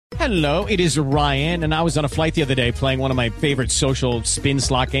Hello, it is Ryan, and I was on a flight the other day playing one of my favorite social spin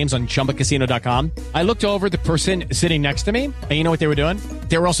slot games on ChumbaCasino.com. I looked over at the person sitting next to me, and you know what they were doing?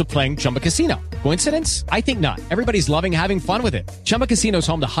 They were also playing Chumba Casino. Coincidence? I think not. Everybody's loving having fun with it. Chumba Casino is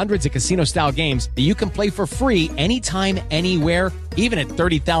home to hundreds of casino-style games that you can play for free anytime, anywhere, even at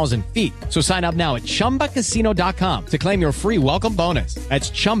 30,000 feet. So sign up now at ChumbaCasino.com to claim your free welcome bonus. That's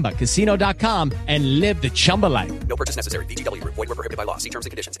ChumbaCasino.com and live the Chumba life. No purchase necessary. VGW. Void where prohibited by law. See terms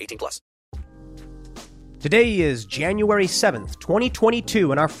and conditions. 18+. Today is January 7th,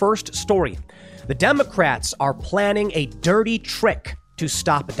 2022, and our first story. The Democrats are planning a dirty trick to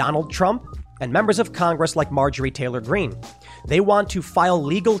stop Donald Trump and members of Congress like Marjorie Taylor Greene. They want to file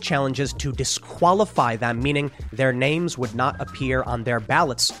legal challenges to disqualify them, meaning their names would not appear on their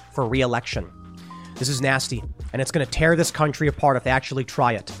ballots for re-election. This is nasty, and it's going to tear this country apart if they actually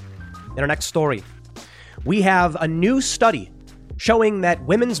try it. In our next story, we have a new study showing that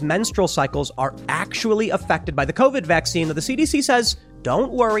women's menstrual cycles are actually affected by the COVID vaccine. The CDC says,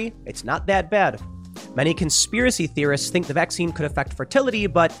 don't worry, it's not that bad. Many conspiracy theorists think the vaccine could affect fertility,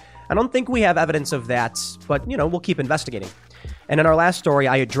 but I don't think we have evidence of that. But, we'll keep investigating. And in our last story,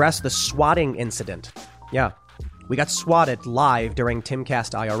 I addressed the swatting incident. Yeah, we got swatted live during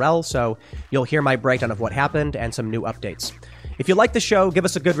Timcast IRL, so you'll hear my breakdown of what happened and some new updates. If you like the show, give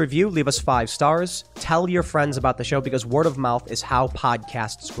us a good review, leave us 5 stars, tell your friends about the show, because word of mouth is how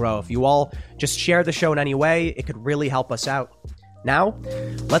podcasts grow. If you all just share the show in any way, it could really help us out. Now,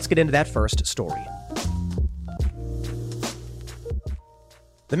 let's get into that first story.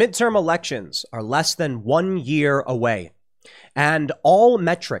 The midterm elections are less than 1 year away, and all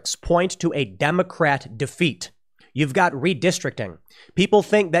metrics point to a Democrat defeat. You've got redistricting. People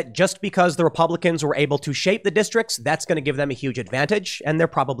think that just because the Republicans were able to shape the districts, that's going to give them a huge advantage, and they're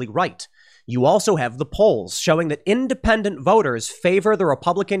probably right. You also have the polls showing that independent voters favor the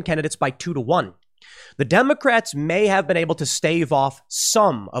Republican candidates by 2-1. The Democrats may have been able to stave off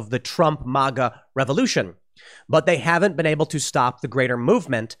some of the Trump MAGA revolution, but they haven't been able to stop the greater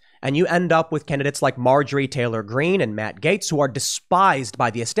movement, and you end up with candidates like Marjorie Taylor Greene and Matt Gaetz, who are despised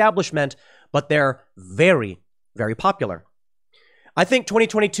by the establishment, but they're very, very popular. I think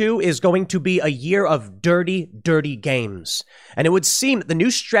 2022 is going to be a year of dirty, dirty games. And it would seem that the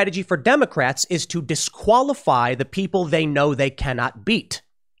new strategy for Democrats is to disqualify the people they know they cannot beat.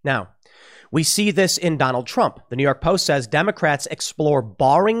 Now, we see this in Donald Trump. The New York Post says Democrats explore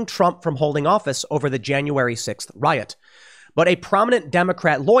barring Trump from holding office over the January 6th riot. But a prominent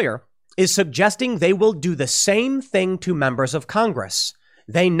Democrat lawyer is suggesting they will do the same thing to members of Congress.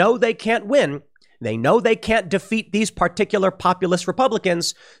 They know they can't win. They know they can't defeat these particular populist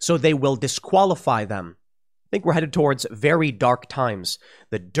Republicans, so they will disqualify them. I think we're headed towards very dark times.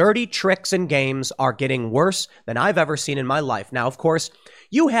 The dirty tricks and games are getting worse than I've ever seen in my life. Now, of course,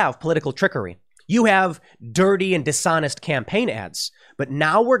 you have political trickery. You have dirty and dishonest campaign ads. But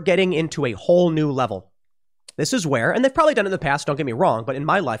now we're getting into a whole new level. This is where, and they've probably done it in the past, don't get me wrong, but in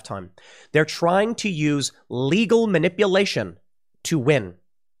my lifetime, they're trying to use legal manipulation to win.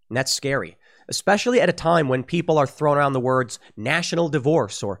 And that's scary, especially at a time when people are throwing around the words national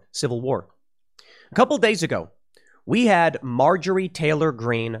divorce or civil war. A couple days ago, we had Marjorie Taylor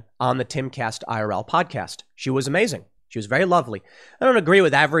Greene on the Timcast IRL podcast. She was amazing. She was very lovely. I don't agree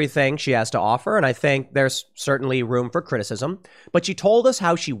with everything she has to offer, and I think there's certainly room for criticism. But she told us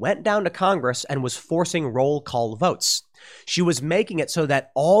how she went down to Congress and was forcing roll call votes. She was making it so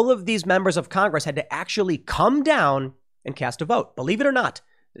that all of these members of Congress had to actually come down and cast a vote. Believe it or not,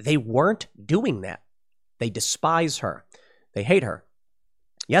 they weren't doing that. They despise her. They hate her.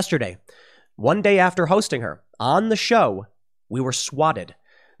 Yesterday, one day after hosting her on the show, we were swatted.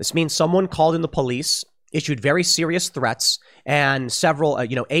 This means someone called in the police, issued very serious threats, and several,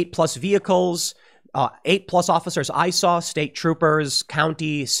 8+ vehicles, 8+ officers I saw, state troopers,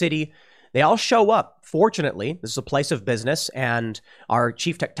 county, city. They all show up. Fortunately, this is a place of business, and our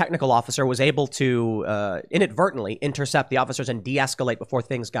chief technical officer was able to inadvertently intercept the officers and de-escalate before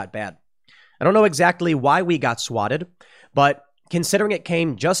things got bad. I don't know exactly why we got swatted, but considering it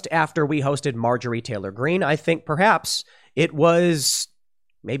came just after we hosted Marjorie Taylor Greene, I think perhaps it was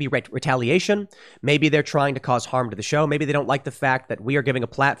maybe retaliation. Maybe they're trying to cause harm to the show. Maybe they don't like the fact that we are giving a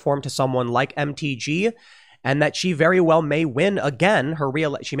platform to someone like MTG, and that she very well may win again.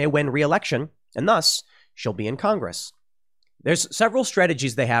 She may win re-election, and thus she'll be in Congress. There's several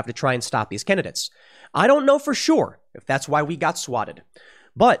strategies they have to try and stop these candidates. I don't know for sure if that's why we got swatted,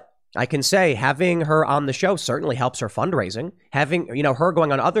 but I can say having her on the show certainly helps her fundraising. Having, her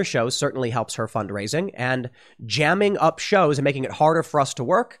going on other shows certainly helps her fundraising, and jamming up shows and making it harder for us to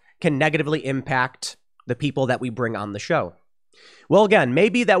work can negatively impact the people that we bring on the show. Well, again,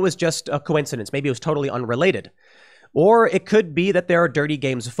 maybe that was just a coincidence. Maybe it was totally unrelated. Or it could be that there are dirty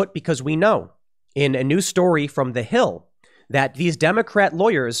games afoot, because we know in a new story from The Hill that these Democrat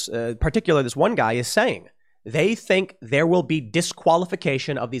lawyers, particularly this one guy, is saying they think there will be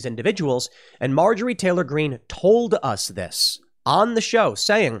disqualification of these individuals. And Marjorie Taylor Greene told us this on the show,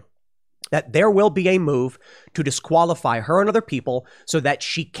 saying that there will be a move to disqualify her and other people so that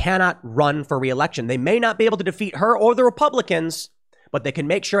she cannot run for re-election. They may not be able to defeat her or the Republicans, but they can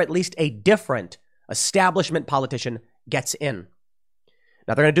make sure at least a different establishment politician gets in.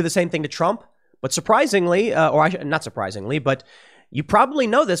 Now, they're going to do the same thing to Trump, but surprisingly, not surprisingly, but you probably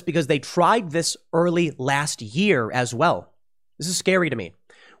know this because they tried this early last year as well. This is scary to me.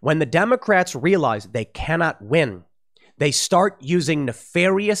 When the Democrats realize they cannot win, they start using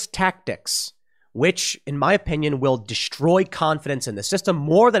nefarious tactics, which, in my opinion, will destroy confidence in the system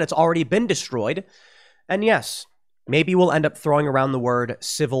more than it's already been destroyed. And yes, maybe we'll end up throwing around the word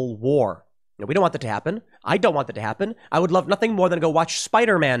civil war. Now, we don't want that to happen. I don't want that to happen. I would love nothing more than to go watch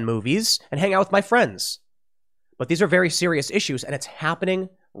Spider-Man movies and hang out with my friends. But these are very serious issues, and it's happening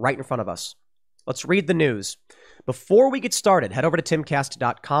right in front of us. Let's read the news. Before we get started, head over to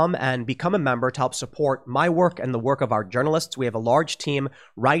timcast.com and become a member to help support my work and the work of our journalists. We have a large team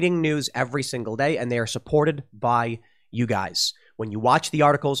writing news every single day, and they are supported by you guys. When you watch the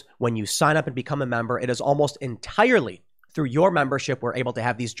articles, when you sign up and become a member, it is almost entirely through your membership we're able to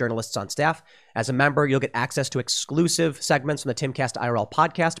have these journalists on staff. As a member, you'll get access to exclusive segments from the Timcast IRL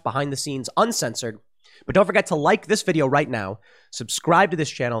podcast, behind the scenes, uncensored. But don't forget to like this video right now, subscribe to this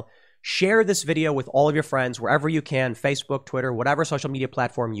channel, share this video with all of your friends wherever you can, Facebook, Twitter, whatever social media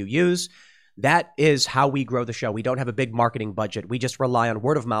platform you use. That is how we grow the show. We don't have a big marketing budget. We just rely on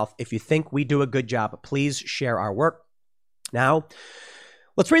word of mouth. If you think we do a good job, please share our work. Now,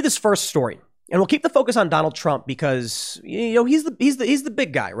 let's read this first story. And we'll keep the focus on Donald Trump because, he's the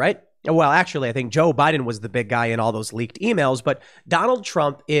big guy, right? Well, actually, I think Joe Biden was the big guy in all those leaked emails, but Donald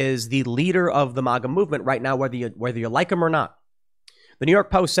Trump is the leader of the MAGA movement right now, whether you like him or not. The New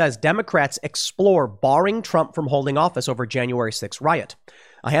York Post says Democrats explore barring Trump from holding office over January 6th riot.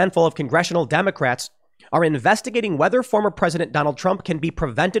 A handful of congressional Democrats are investigating whether former President Donald Trump can be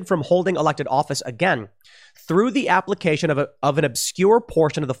prevented from holding elected office again through the application of an obscure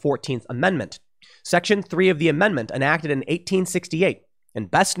portion of the 14th Amendment. Section 3 of the amendment, enacted in 1868,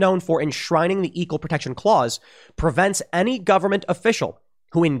 and best known for enshrining the Equal Protection Clause, prevents any government official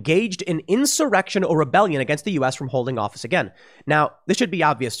who engaged in insurrection or rebellion against the U.S. from holding office again. Now, this should be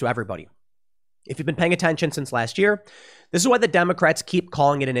obvious to everybody. If you've been paying attention since last year, this is why the Democrats keep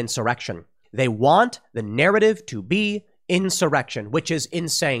calling it an insurrection. They want the narrative to be insurrection, which is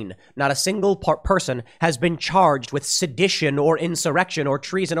insane. Not a single person has been charged with sedition or insurrection or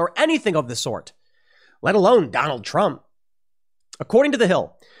treason or anything of the sort, let alone Donald Trump. According to The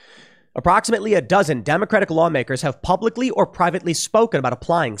Hill, approximately a dozen Democratic lawmakers have publicly or privately spoken about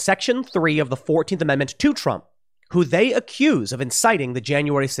applying Section 3 of the 14th Amendment to Trump, who they accuse of inciting the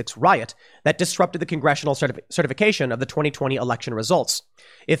January 6th riot that disrupted the congressional certification of the 2020 election results.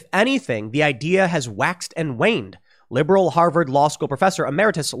 If anything, the idea has waxed and waned, liberal Harvard Law School professor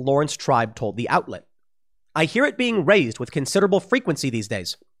emeritus Lawrence Tribe told the outlet. I hear it being raised with considerable frequency these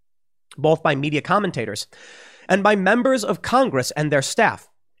days, both by media commentators and by members of Congress and their staff,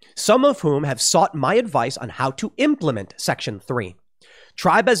 some of whom have sought my advice on how to implement Section 3.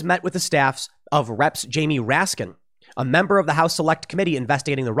 Tribe has met with the staffs of Reps. Jamie Raskin, a member of the House Select Committee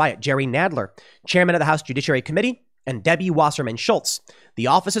investigating the riot, Jerry Nadler, chairman of the House Judiciary Committee, and Debbie Wasserman Schultz. The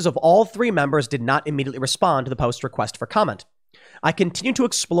offices of all three members did not immediately respond to the Post's request for comment. I continue to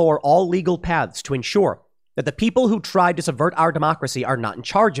explore all legal paths to ensure that the people who tried to subvert our democracy are not in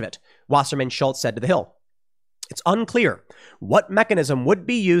charge of it, Wasserman Schultz said to The Hill. It's unclear what mechanism would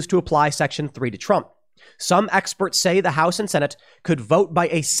be used to apply Section 3 to Trump. Some experts say the House and Senate could vote by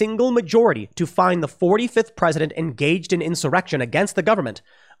a single majority to find the 45th president engaged in insurrection against the government.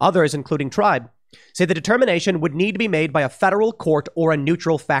 Others, including Tribe, say the determination would need to be made by a federal court or a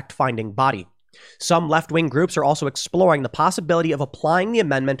neutral fact-finding body. Some left-wing groups are also exploring the possibility of applying the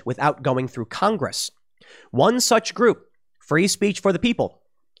amendment without going through Congress. One such group, Free Speech for the People,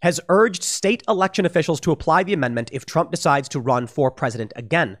 has urged state election officials to apply the amendment if Trump decides to run for president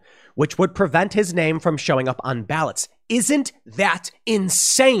again, which would prevent his name from showing up on ballots. Isn't that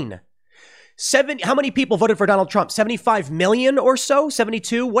insane? How many people voted for Donald Trump? 75 million or so?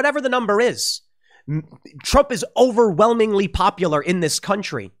 72? Whatever the number is. Trump is overwhelmingly popular in this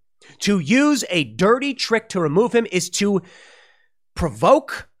country. To use a dirty trick to remove him is to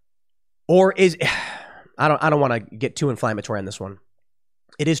provoke, or is... I don't want to get too inflammatory on this one.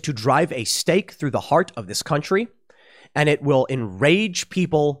 It is to drive a stake through the heart of this country and it will enrage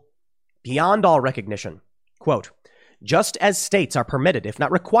people beyond all recognition. Quote, just as states are permitted, if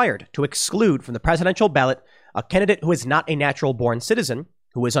not required, to exclude from the presidential ballot a candidate who is not a natural-born citizen,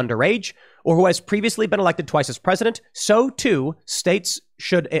 who is underage, or who has previously been elected twice as president, so too states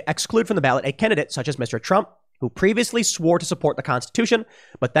should exclude from the ballot a candidate such as Mr. Trump, who previously swore to support the Constitution,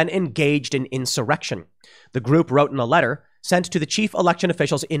 but then engaged in insurrection. The group wrote in a letter sent to the chief election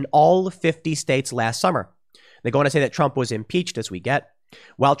officials in all 50 states last summer. They go on to say that Trump was impeached, as we get.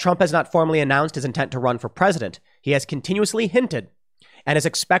 While Trump has not formally announced his intent to run for president, he has continuously hinted and is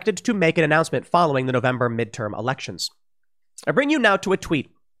expected to make an announcement following the November midterm elections. I bring you now to a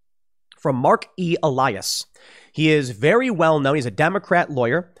tweet from Mark E. Elias. He is very well known. He's a Democrat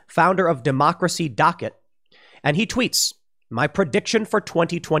lawyer, founder of Democracy Docket. And he tweets, my prediction for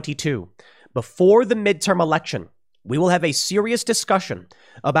 2022, before the midterm election, we will have a serious discussion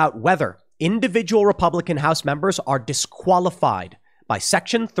about whether individual Republican House members are disqualified by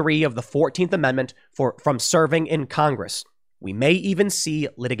Section 3 of the 14th Amendment from serving in Congress. We may even see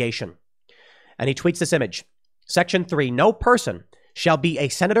litigation. And he tweets this image. Section 3, no person shall be a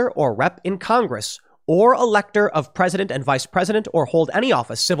senator or rep in Congress or elector of president and vice president or hold any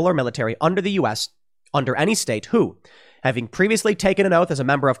office, civil or military, under the U.S., under any state who, having previously taken an oath as a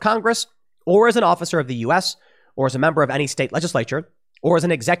member of Congress or as an officer of the U.S. or as a member of any state legislature or as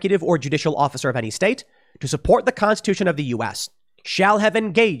an executive or judicial officer of any state to support the Constitution of the U.S., shall have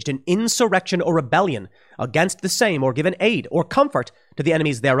engaged in insurrection or rebellion against the same or given aid or comfort to the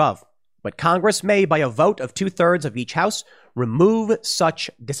enemies thereof. But Congress may, by a vote of 2/3 of each house, remove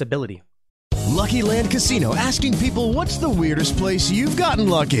such disability. Lucky Land Casino, asking people, what's the weirdest place you've gotten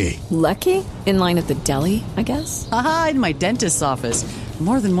lucky? Lucky? In line at the deli, I guess? Aha, in my dentist's office.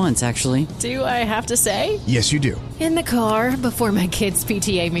 More than once, actually. Do I have to say? Yes, you do. In the car before my kids'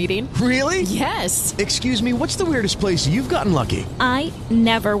 PTA meeting. Really? Yes. Excuse me, what's the weirdest place you've gotten lucky? I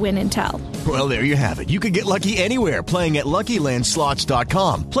never win and tell. Well, there you have it. You can get lucky anywhere, playing at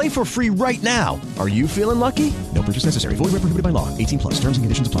LuckyLandSlots.com. Play for free right now. Are you feeling lucky? No purchase necessary. Void where prohibited by law. 18+. Terms and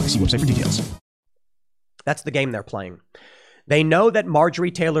conditions apply. See website for details. That's the game they're playing. They know that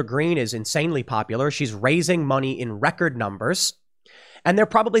Marjorie Taylor Greene is insanely popular. She's raising money in record numbers. And they're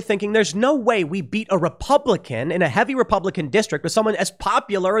probably thinking there's no way we beat a Republican in a heavy Republican district with someone as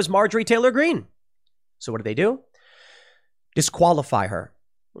popular as Marjorie Taylor Greene. So what do? Disqualify her.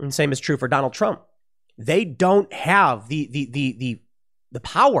 And same is true for Donald Trump. They don't have the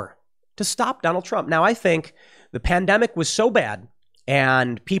power to stop Donald Trump. Now, I think the pandemic was so bad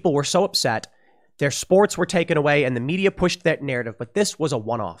and people were so upset, their sports were taken away and the media pushed that narrative. But this was a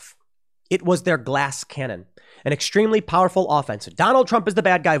one-off. It was their glass cannon, an extremely powerful offense. Donald Trump is the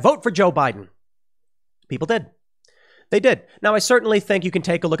bad guy. Vote for Joe Biden. People did. They did. Now, I certainly think you can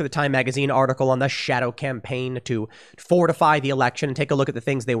take a look at the Time Magazine article on the shadow campaign to fortify the election and take a look at the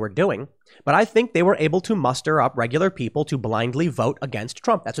things they were doing. But I think they were able to muster up regular people to blindly vote against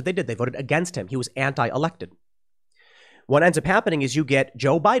Trump. That's what they did. They voted against him. He was anti-elected. What ends up happening is you get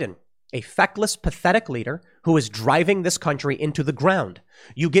Joe Biden, a feckless, pathetic leader who is driving this country into the ground.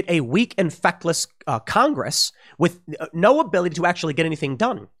 You get a weak and feckless Congress with no ability to actually get anything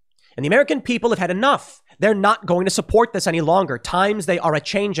done. And the American people have had enough. They're not going to support this any longer. Times they are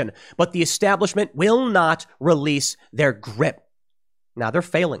a-changin', but the establishment will not release their grip. Now they're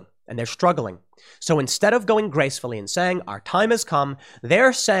failing and they're struggling. So instead of going gracefully and saying our time has come,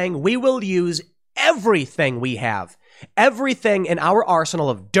 they're saying we will use everything we have, everything in our arsenal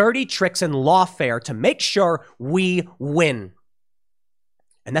of dirty tricks and lawfare to make sure we win.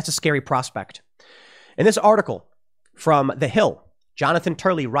 And that's a scary prospect. In this article from The Hill, Jonathan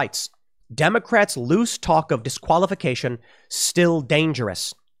Turley writes, Democrats' loose talk of disqualification still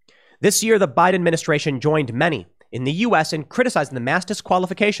dangerous. This year, the Biden administration joined many in the U.S. in criticizing the mass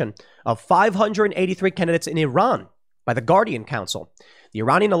disqualification of 583 candidates in Iran by the Guardian Council. The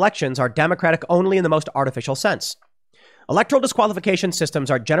Iranian elections are democratic only in the most artificial sense. Electoral disqualification systems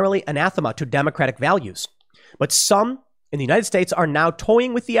are generally anathema to democratic values, but some in the United States are now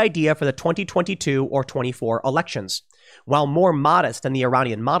toying with the idea for the 2022 or 24 elections. While more modest than the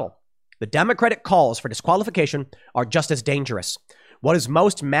Iranian model, the Democratic calls for disqualification are just as dangerous. What is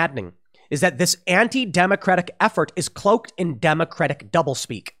most maddening is that this anti-democratic effort is cloaked in Democratic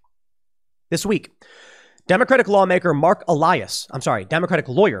doublespeak. This week, Democratic lawyer Mark Elias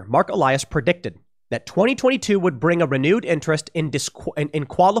predicted that 2022 would bring a renewed interest in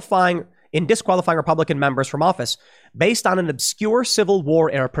disqualifying Republican members from office based on an obscure Civil War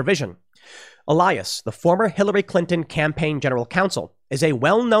era provision. Elias, the former Hillary Clinton campaign general counsel, is a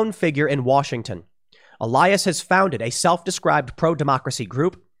well-known figure in Washington. Elias has founded a self-described pro-democracy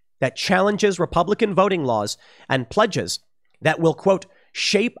group, that challenges Republican voting laws and pledges that will, quote,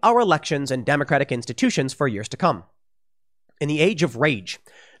 shape our elections and democratic institutions for years to come. In the age of rage,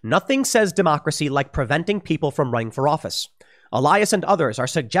 nothing says democracy like preventing people from running for office. Elias and others are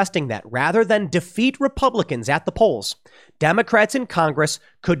suggesting that rather than defeat Republicans at the polls, Democrats in Congress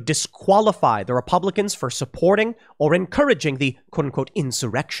could disqualify the Republicans for supporting or encouraging the quote-unquote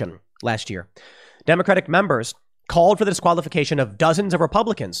insurrection last year. Democratic members called for the disqualification of dozens of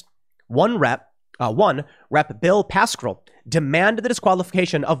Republicans. One Rep Bill Pascrell demanded the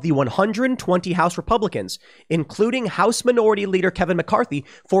disqualification of the 120 House Republicans, including House Minority Leader Kevin McCarthy,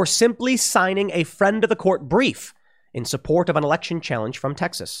 for simply signing a friend of the court brief in support of an election challenge from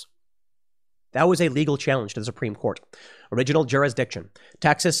Texas. That was a legal challenge to the Supreme Court. Original jurisdiction.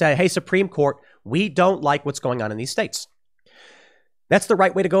 Texas said, hey, Supreme Court, we don't like what's going on in these states. That's the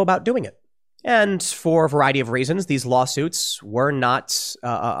right way to go about doing it. And for a variety of reasons, these lawsuits were not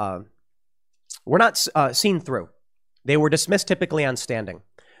seen through. They were dismissed typically on standing.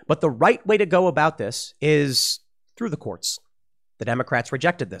 But the right way to go about this is through the courts. The Democrats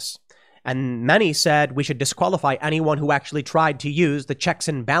rejected this. And many said we should disqualify anyone who actually tried to use the checks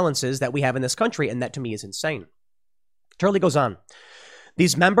and balances that we have in this country. And that to me is insane. Turley goes on.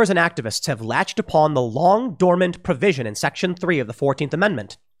 These members and activists have latched upon the long dormant provision in Section 3 of the 14th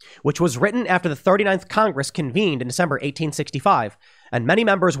Amendment, which was written after the 39th Congress convened in December 1865. And many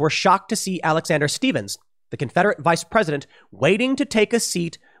members were shocked to see Alexander Stephens, the Confederate vice president, waiting to take a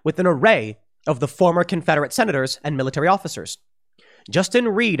seat with an array of the former Confederate senators and military officers. Justin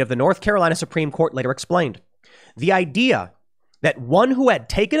Reed of the North Carolina Supreme Court later explained, the idea that one who had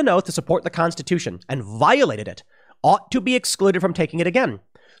taken an oath to support the Constitution and violated it ought to be excluded from taking it again.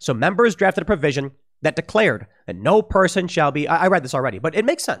 So members drafted a provision that declared that no person shall be, I read this already, but it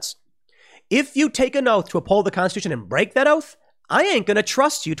makes sense. If you take an oath to uphold the Constitution and break that oath, I ain't going to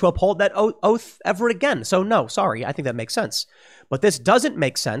trust you to uphold that oath ever again. So no, sorry, I think that makes sense. But this doesn't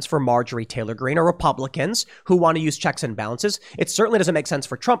make sense for Marjorie Taylor Greene or Republicans who want to use checks and balances. It certainly doesn't make sense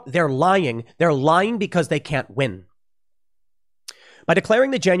for Trump. They're lying. They're lying because they can't win. By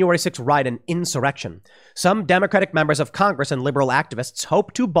declaring the January 6th riot an insurrection, some Democratic members of Congress and liberal activists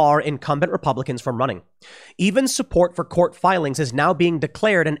hope to bar incumbent Republicans from running. Even support for court filings is now being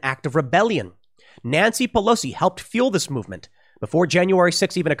declared an act of rebellion. Nancy Pelosi helped fuel this movement before January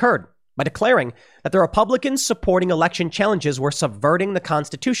 6th even occurred by declaring that the Republicans supporting election challenges were subverting the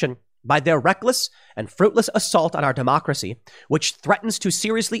Constitution by their reckless and fruitless assault on our democracy, which threatens to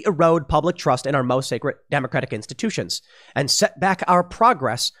seriously erode public trust in our most sacred democratic institutions and set back our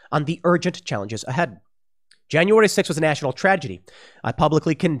progress on the urgent challenges ahead. January 6th was a national tragedy. I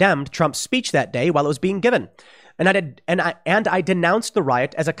publicly condemned Trump's speech that day while it was being given, and I denounced the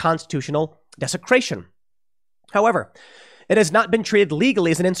riot as a constitutional desecration. However, it has not been treated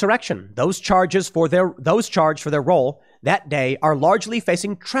legally as an insurrection. Those charged for their role that day are largely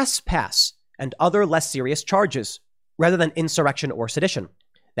facing trespass and other less serious charges rather than insurrection or sedition.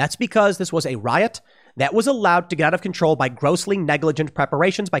 That's because this was a riot that was allowed to get out of control by grossly negligent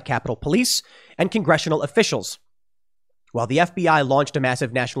preparations by Capitol Police and congressional officials. While the FBI launched a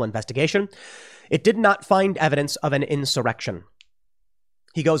massive national investigation, it did not find evidence of an insurrection.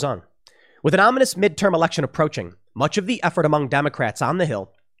 He goes on. With an ominous midterm election approaching, much of the effort among Democrats on the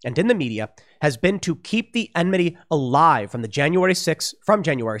Hill and in the media has been to keep the enmity alive from January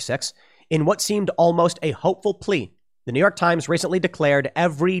 6th in what seemed almost a hopeful plea. The New York Times recently declared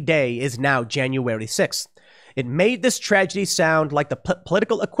every day is now January 6th. It made this tragedy sound like the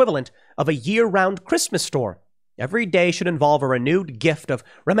political equivalent of a year-round Christmas store. Every day should involve a renewed gift of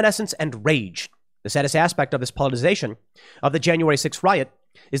reminiscence and rage. The saddest aspect of this politicization of the January 6th riot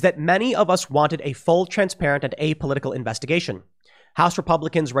is that many of us wanted a full, transparent, and apolitical investigation. House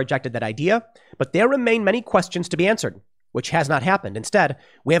Republicans rejected that idea, but there remain many questions to be answered, which has not happened. Instead,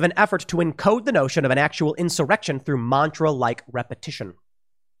 we have an effort to encode the notion of an actual insurrection through mantra-like repetition.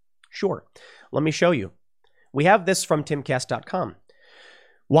 Sure, let me show you. We have this from timcast.com.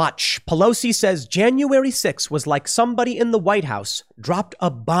 Watch. Pelosi says January 6th was like somebody in the White House dropped a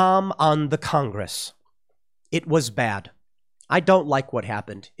bomb on the Congress. It was bad. I don't like what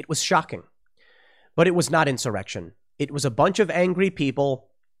happened. It was shocking. But it was not insurrection. It was a bunch of angry people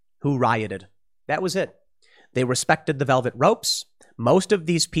who rioted. That was it. They respected the velvet ropes. Most of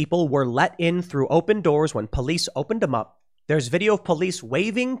these people were let in through open doors when police opened them up. There's video of police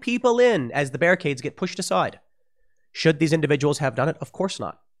waving people in as the barricades get pushed aside. Should these individuals have done it? Of course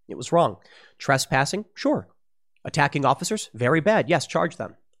not. It was wrong. Trespassing? Sure. Attacking officers? Very bad. Yes, charge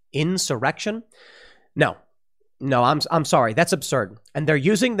them. Insurrection? No, I'm sorry. That's absurd. And they're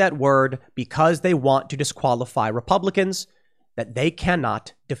using that word because they want to disqualify Republicans. that they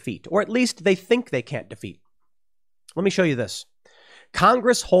cannot defeat, or at least they think they can't defeat. Let me show you this.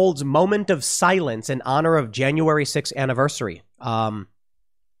 Congress holds moment of silence in honor of January 6th anniversary.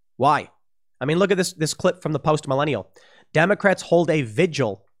 Why? I mean, look at this clip from the Post Millennial. Democrats hold a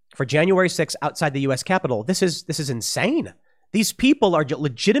vigil for January 6th outside the U.S. Capitol. This is insane. These people are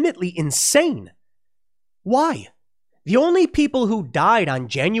legitimately insane. Why? The only people who died on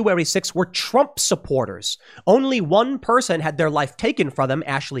January 6th were Trump supporters. Only one person had their life taken from them,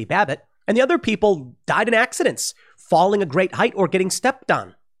 Ashley Babbitt, and the other people died in accidents, falling a great height or getting stepped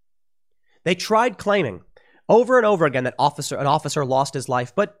on. They tried claiming over and over again that an officer lost his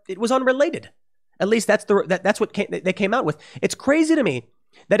life, but it was unrelated. At least that's what they came out with. It's crazy to me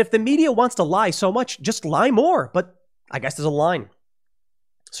that if the media wants to lie so much, just lie more. But I guess there's a line.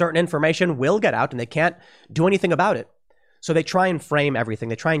 Certain information will get out and they can't do anything about it. So they try and frame everything.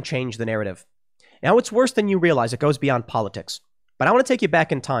 They try and change the narrative. Now, it's worse than you realize. It goes beyond politics. But I want to take you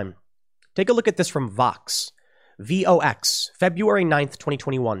back in time. Take a look at this from Vox. VOX, February 9th,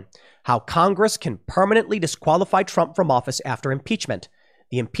 2021. How Congress can permanently disqualify Trump from office after impeachment.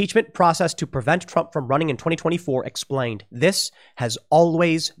 The impeachment process to prevent Trump from running in 2024 explained. This has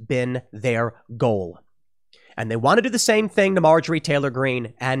always been their goal. And they want to do the same thing to Marjorie Taylor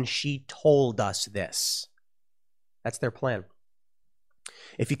Greene, and she told us this. That's their plan.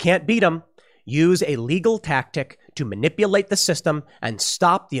 If you can't beat them, use a legal tactic to manipulate the system and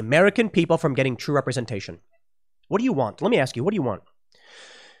stop the American people from getting true representation. What do you want? Let me ask you, what do you want?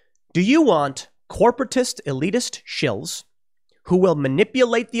 Do you want corporatist, elitist shills who will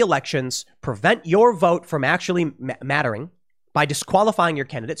manipulate the elections, prevent your vote from actually mattering by disqualifying your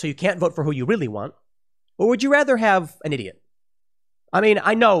candidate so you can't vote for who you really want? Or would you rather have an idiot? I mean,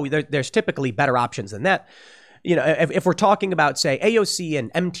 I know there's typically better options than that. You know, if we're talking about, say, AOC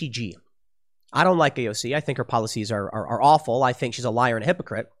and MTG, I don't like AOC. I think her policies are awful. I think she's a liar and a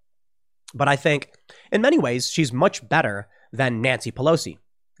hypocrite. But I think in many ways, she's much better than Nancy Pelosi.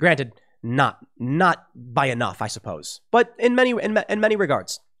 Granted, not by enough, I suppose, but in many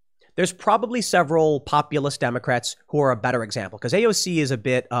regards. There's probably several populist Democrats who are a better example because AOC is a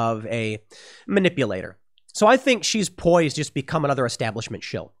bit of a manipulator. So I think she's poised to just become another establishment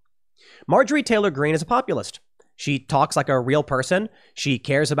shill. Marjorie Taylor Greene is a populist. She talks like a real person. She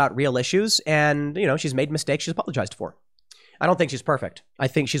cares about real issues. And, you know, she's made mistakes she's apologized for. I don't think she's perfect. I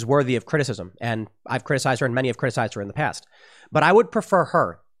think she's worthy of criticism. And I've criticized her and many have criticized her in the past. But I would prefer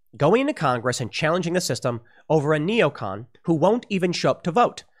her going into Congress and challenging the system over a neocon who won't even show up to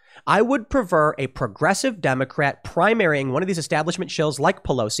vote. I would prefer a progressive Democrat primarying one of these establishment shills like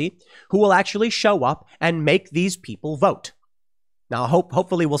Pelosi, who will actually show up and make these people vote. Now,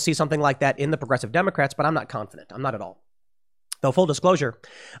 hopefully we'll see something like that in the progressive Democrats, but I'm not confident. I'm not at all. Though, full disclosure,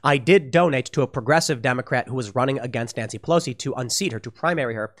 I did donate to a progressive Democrat who was running against Nancy Pelosi to unseat her, to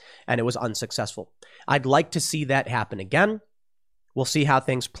primary her, and it was unsuccessful. I'd like to see that happen again. We'll see how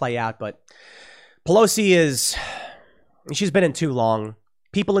things play out, but Pelosi she's been in too long.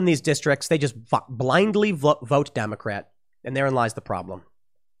 People in these districts, they just blindly vote Democrat, and therein lies the problem.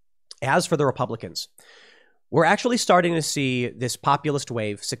 As for the Republicans, we're actually starting to see this populist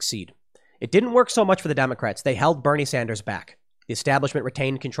wave succeed. It didn't work so much for the Democrats. They held Bernie Sanders back. The establishment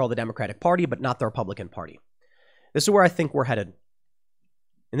retained control of the Democratic Party, but not the Republican Party. This is where I think we're headed.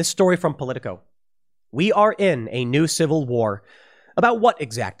 In this story from Politico, we are in a new civil war. About what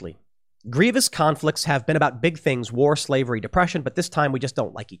exactly? Grievous conflicts have been about big things, war, slavery, depression, but this time we just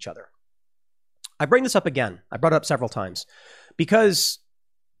don't like each other. I bring this up again. I brought it up several times because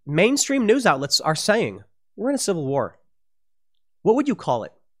mainstream news outlets are saying we're in a civil war. What would you call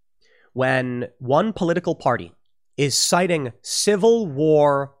it when one political party is citing civil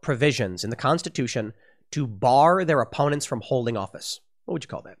war provisions in the Constitution to bar their opponents from holding office? What would you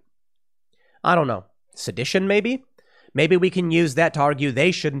call that? I don't know. Sedition, maybe? Maybe we can use that to argue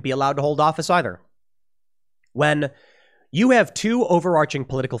they shouldn't be allowed to hold office either. When you have two overarching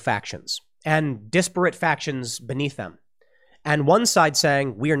political factions and disparate factions beneath them, and one side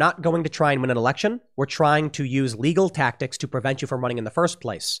saying, we are not going to try and win an election, we're trying to use legal tactics to prevent you from running in the first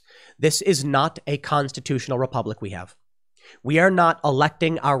place. This is not a constitutional republic we have. We are not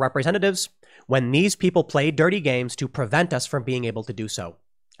electing our representatives when these people play dirty games to prevent us from being able to do so.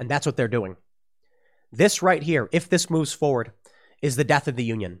 And that's what they're doing. This right here, if this moves forward, is the death of the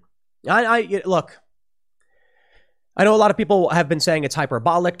union. Look, I know a lot of people have been saying it's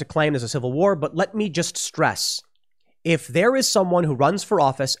hyperbolic to claim there's a civil war, but let me just stress, if there is someone who runs for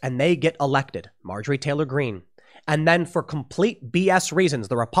office and they get elected, Marjorie Taylor Greene, and then for complete BS reasons,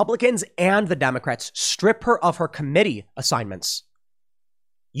 the Republicans and the Democrats strip her of her committee assignments,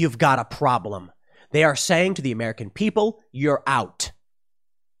 you've got a problem. They are saying to the American people, you're out.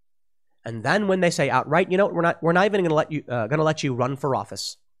 And then when they say outright, you know, we're not even going to let you run for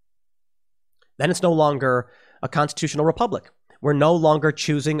office. Then it's no longer a constitutional republic. We're no longer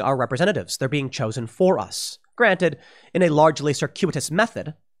choosing our representatives. They're being chosen for us. Granted, in a largely circuitous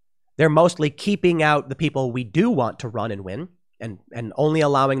method, they're mostly keeping out the people we do want to run and win, and only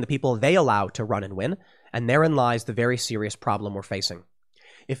allowing the people they allow to run and win. And therein lies the very serious problem we're facing.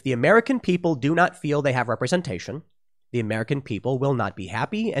 If the American people do not feel they have representation, the American people will not be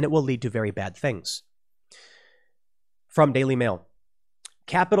happy, and it will lead to very bad things. From Daily Mail.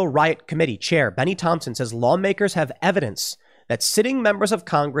 Capitol Riot Committee Chair Benny Thompson says lawmakers have evidence that sitting members of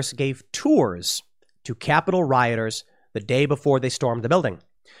Congress gave tours to Capitol rioters the day before they stormed the building.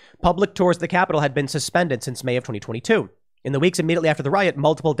 Public tours of the Capitol had been suspended since May of 2022. In the weeks immediately after the riot,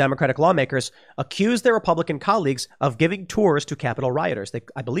 multiple Democratic lawmakers accused their Republican colleagues of giving tours to Capitol rioters.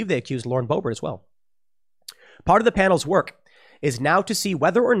 I believe they accused Lauren Boebert as well. Part of the panel's work is now to see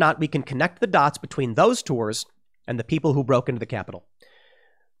whether or not we can connect the dots between those tours and the people who broke into the Capitol.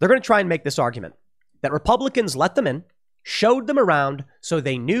 They're going to try and make this argument that Republicans let them in, showed them around so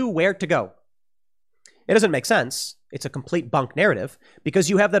they knew where to go. It doesn't make sense. It's a complete bunk narrative because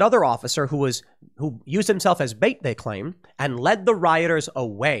you have that other officer who used himself as bait, they claim, and led the rioters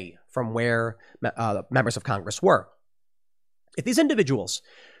away from where members of Congress were. If these individuals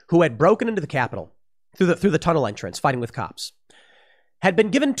who had broken into the Capitol through the tunnel entrance, fighting with cops, had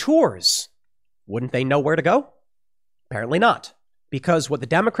been given tours, wouldn't they know where to go? Apparently not. Because what the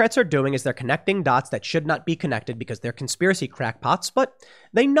Democrats are doing is they're connecting dots that should not be connected because they're conspiracy crackpots, but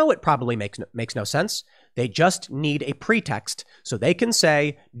they know it probably makes no sense. They just need a pretext so they can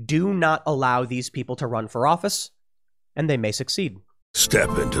say, do not allow these people to run for office, and they may succeed.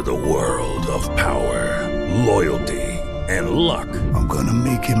 Step into the world of power, loyalty, and luck. I'm going to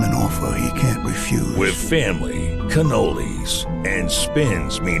make him an offer he can't refuse. With family, cannolis, and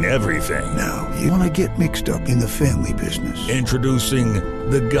spins mean everything. Now, you want to get mixed up in the family business. Introducing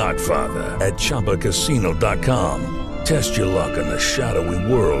The Godfather at ChumbaCasino.com. Test your luck in the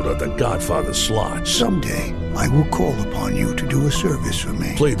shadowy world of The Godfather slot. Someday, I will call upon you to do a service for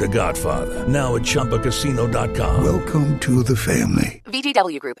me. Play The Godfather, now at ChumbaCasino.com. Welcome to the family.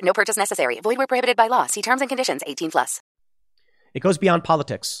 VGW Group. No purchase necessary. Void where prohibited by law. See terms and conditions. 18+. It goes beyond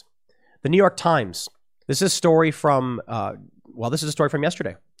politics. The New York Times. This is a story from,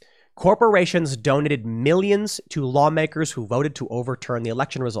 yesterday. Corporations donated millions to lawmakers who voted to overturn the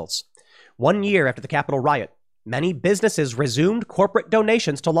election results. 1 year after the Capitol riot, many businesses resumed corporate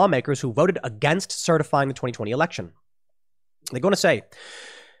donations to lawmakers who voted against certifying the 2020 election. They're going to say,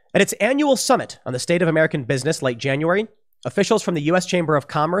 at its annual summit on the state of American business late January, officials from the U.S. Chamber of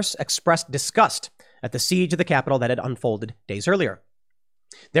Commerce expressed disgust at the siege of the Capitol that had unfolded days earlier.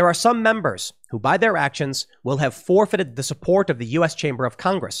 There are some members who, by their actions, will have forfeited the support of the U.S. Chamber of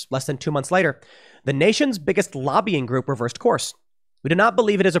Congress. Less than 2 months later, the nation's biggest lobbying group reversed course. We do not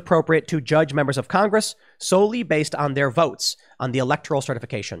believe it is appropriate to judge members of Congress solely based on their votes on the electoral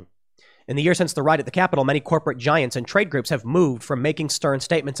certification. In the year since the riot at the Capitol, many corporate giants and trade groups have moved from making stern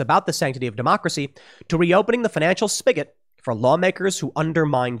statements about the sanctity of democracy to reopening the financial spigot for lawmakers who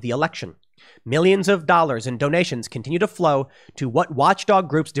undermined the election. Millions of dollars in donations continue to flow to what watchdog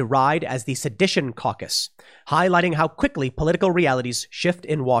groups deride as the Sedition Caucus, highlighting how quickly political realities shift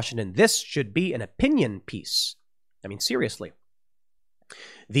in Washington. This should be an opinion piece. I mean, seriously.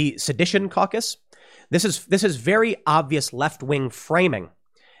 The Sedition Caucus, this is very obvious left-wing framing.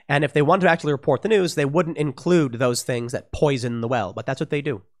 And if they wanted to actually report the news, they wouldn't include those things that poison the well. But that's what they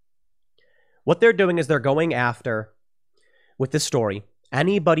do. What they're doing is they're going after, with this story,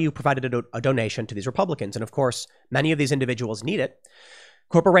 anybody who provided a donation to these Republicans. And of course, many of these individuals need it.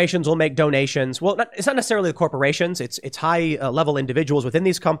 Corporations will make donations. Well, it's not necessarily the corporations. It's high-level individuals within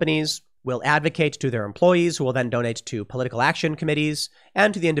these companies will advocate to their employees, who will then donate to political action committees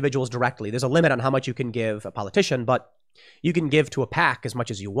and to the individuals directly. There's a limit on how much you can give a politician, but you can give to a PAC as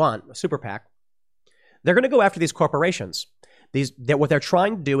much as you want, a super PAC. They're going to go after these corporations. What they're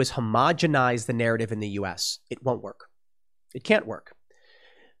trying to do is homogenize the narrative in the U.S. It won't work. It can't work.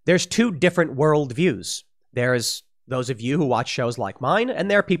 There's two different worldviews. There's those of you who watch shows like mine, and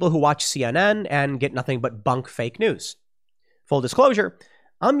there are people who watch CNN and get nothing but bunk fake news. Full disclosure,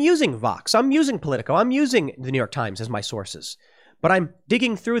 I'm using Vox, I'm using Politico, I'm using the New York Times as my sources, but I'm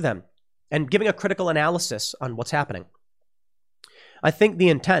digging through them and giving a critical analysis on what's happening. I think the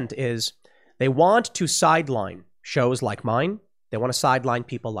intent is they want to sideline shows like mine. They want to sideline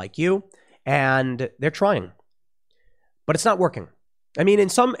people like you, and they're trying. But it's not working. I mean, in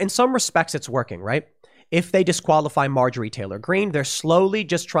some respects, it's working, right? If they disqualify Marjorie Taylor Greene, they're slowly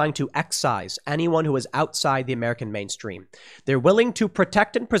just trying to excise anyone who is outside the American mainstream. They're willing to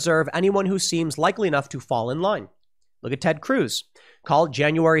protect and preserve anyone who seems likely enough to fall in line. Look at Ted Cruz, called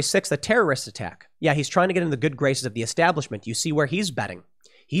January 6th a terrorist attack. Yeah, he's trying to get in the good graces of the establishment. You see where he's betting.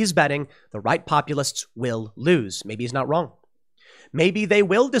 He's betting the right populists will lose. Maybe he's not wrong. Maybe they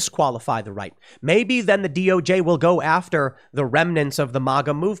will disqualify the right. Maybe then the DOJ will go after the remnants of the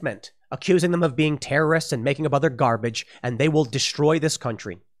MAGA movement, accusing them of being terrorists and making up other garbage, and they will destroy this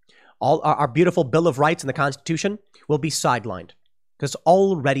country. All our beautiful Bill of Rights and the Constitution will be sidelined because it's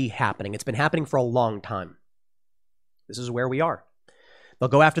already happening. It's been happening for a long time. This is where we are. They'll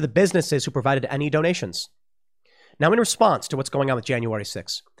go after the businesses who provided any donations. Now, in response to what's going on with January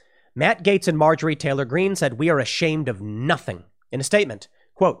 6th, Matt Gaetz and Marjorie Taylor Greene said, "We are ashamed of nothing." In a statement,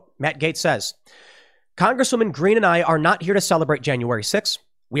 quote, Matt Gaetz says, "Congresswoman Greene and I are not here to celebrate January 6th.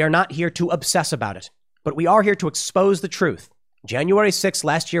 We are not here to obsess about it, but we are here to expose the truth. January 6th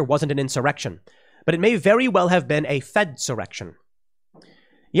last year wasn't an insurrection, but it may very well have been a Fedsurrection."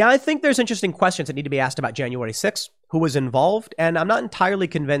 Yeah, I think there's interesting questions that need to be asked about January 6th, who was involved, and I'm not entirely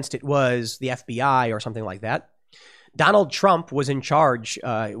convinced it was the FBI or something like that. Donald Trump was in charge.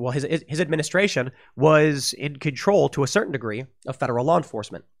 His administration was in control to a certain degree of federal law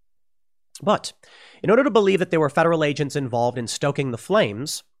enforcement. But in order to believe that there were federal agents involved in stoking the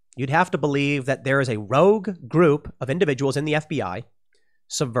flames, you'd have to believe that there is a rogue group of individuals in the FBI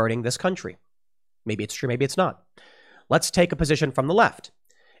subverting this country. Maybe it's true, maybe it's not. Let's take a position from the left.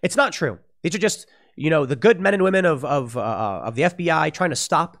 It's not true. These are just, the good men and women of the FBI trying to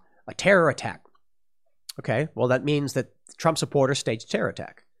stop a terror attack. Okay, well, that means that Trump supporters staged a terror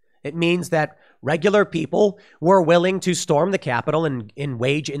attack. It means that regular people were willing to storm the Capitol and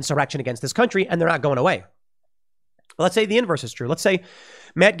wage insurrection against this country, and they're not going away. Well, let's say the inverse is true. Let's say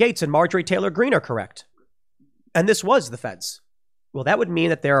Matt Gaetz and Marjorie Taylor Greene are correct, and this was the feds. Well, that would mean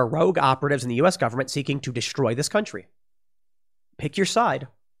that there are rogue operatives in the U.S. government seeking to destroy this country. Pick your side.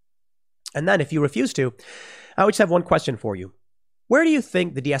 And then if you refuse to, I would just have one question for you. Where do you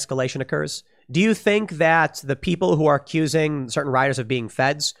think the de-escalation occurs? Do you think that the people who are accusing certain rioters of being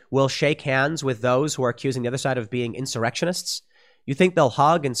feds will shake hands with those who are accusing the other side of being insurrectionists? You think they'll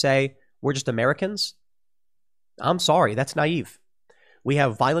hug and say, "We're just Americans"? I'm sorry, that's naive. We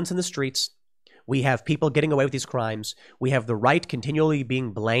have violence in the streets. We have people getting away with these crimes. We have the right continually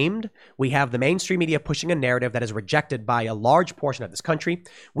being blamed. We have the mainstream media pushing a narrative that is rejected by a large portion of this country.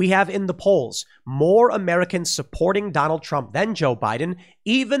 We have in the polls more Americans supporting Donald Trump than Joe Biden,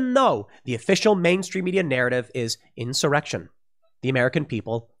 even though the official mainstream media narrative is insurrection. The American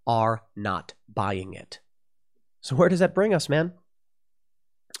people are not buying it. So where does that bring us, man?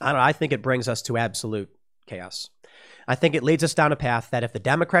 I don't know. I think it brings us to absolute chaos. I think it leads us down a path that if the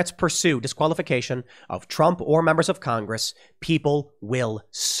Democrats pursue disqualification of Trump or members of Congress, people will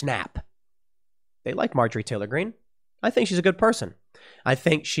snap. They like Marjorie Taylor Greene. I think she's a good person. I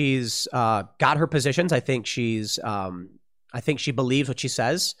think she's got her positions. I think she believes what she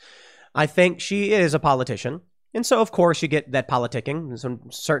says. I think she is a politician. And so, of course, you get that politicking. Some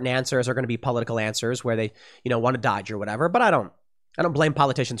certain answers are going to be political answers where they, want to dodge or whatever. But I don't blame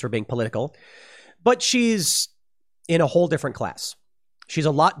politicians for being political. But she's in a whole different class. She's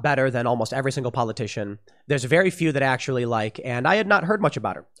a lot better than almost every single politician. There's very few that I actually like, and I had not heard much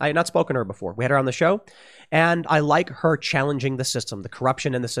about her. I had not spoken to her before. We had her on the show, and I like her challenging the system, the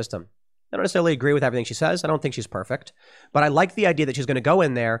corruption in the system. I don't necessarily agree with everything she says. I don't think she's perfect, but I like the idea that she's going to go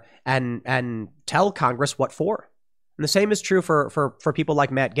in there and tell Congress what for. And the same is true for people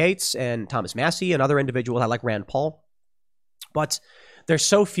like Matt Gaetz and Thomas Massie and other individuals. I like Rand Paul, but there's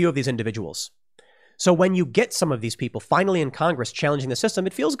so few of these individuals. So when you get some of these people finally in Congress challenging the system,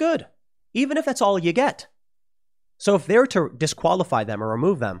 it feels good, even if that's all you get. So if they're to disqualify them or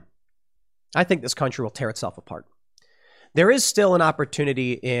remove them, I think this country will tear itself apart. There is still an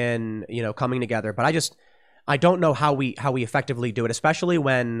opportunity in, coming together, but I don't know how we effectively do it, especially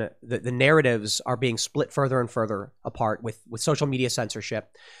when the narratives are being split further and further apart with social media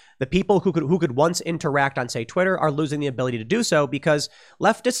censorship. The people who could once interact on, say, Twitter are losing the ability to do so because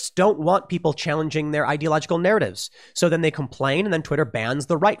leftists don't want people challenging their ideological narratives. So then they complain, and then Twitter bans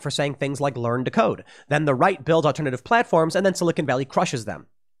the right for saying things like learn to code. Then the right builds alternative platforms, and then Silicon Valley crushes them.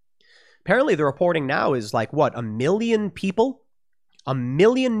 Apparently, the reporting now is like, 1 million people? 1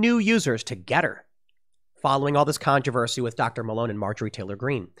 million new users to Getter following all this controversy with Dr. Malone and Marjorie Taylor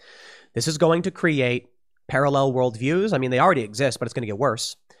Greene. This is going to create parallel worldviews. I mean, they already exist, but it's going to get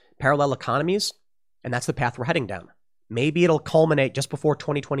worse. Parallel economies, and that's the path we're heading down. Maybe it'll culminate just before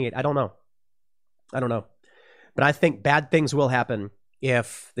 2028. I don't know. But I think bad things will happen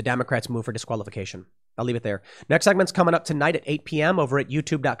if the Democrats move for disqualification. I'll leave it there. Next segment's coming up tonight at 8 p.m. over at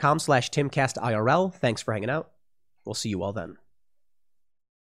youtube.com/TimCastIRL. Thanks for hanging out. We'll see you all then.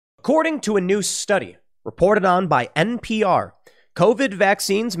 According to a new study reported on by NPR, COVID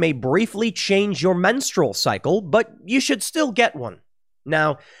vaccines may briefly change your menstrual cycle, but you should still get one.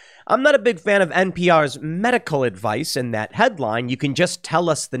 Now, I'm not a big fan of NPR's medical advice in that headline. You can just tell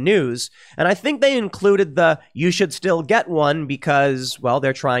us the news. And I think they included the "you should still get one" because, well,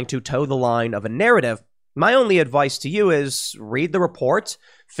 they're trying to toe the line of a narrative. My only advice to you is read the report,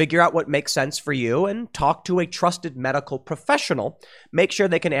 figure out what makes sense for you, and talk to a trusted medical professional. Make sure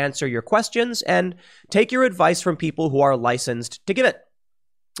they can answer your questions and take your advice from people who are licensed to give it.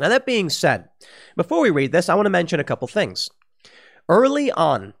 Now, that being said, before we read this, I want to mention a couple things. Early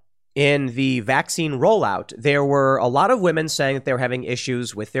on in the vaccine rollout, there were a lot of women saying that they were having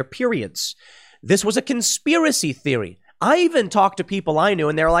issues with their periods. This was a conspiracy theory. I even talked to people I knew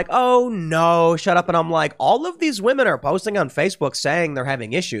and they were like, "Oh no, shut up." And I'm like, all of these women are posting on Facebook saying they're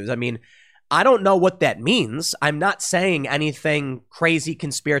having issues. I mean, I don't know what that means. I'm not saying anything crazy,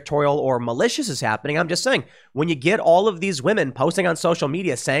 conspiratorial, or malicious is happening. I'm just saying when you get all of these women posting on social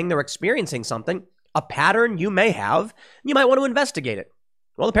media saying they're experiencing something, a pattern you may have, you might want to investigate it.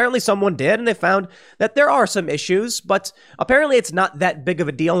 Well, apparently someone did, and they found that there are some issues, but apparently it's not that big of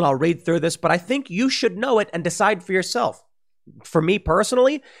a deal, and I'll read through this, but I think you should know it and decide for yourself. For me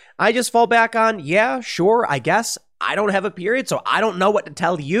personally, I just fall back on, yeah, sure, I guess. I don't have a period, so I don't know what to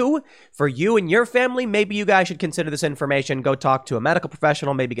tell you. For you and your family, maybe you guys should consider this information, go talk to a medical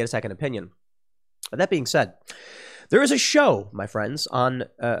professional, maybe get a second opinion. But that being said, there is a show, my friends,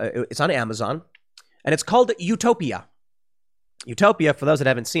 it's on Amazon, and it's called Utopia. Utopia, for those that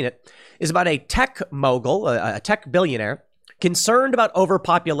haven't seen it, is about a tech mogul, a tech billionaire, concerned about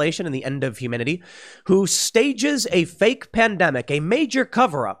overpopulation and the end of humanity, who stages a fake pandemic, a major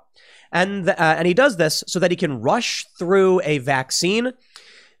cover-up. And he does this so that he can rush through a vaccine.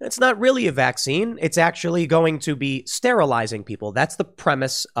 It's not really a vaccine. It's actually going to be sterilizing people. That's the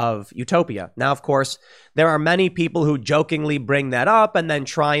premise of Utopia. Now, of course, there are many people who jokingly bring that up and then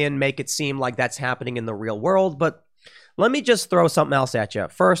try and make it seem like that's happening in the real world, but let me just throw something else at you.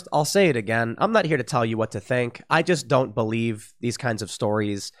 First, I'll say it again. I'm not here to tell you what to think. I just don't believe these kinds of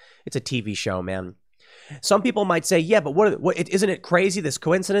stories. It's a TV show, man. Some people might say, yeah, but isn't it crazy, this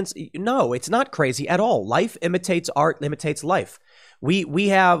coincidence? No, it's not crazy at all. Life imitates art, imitates life. We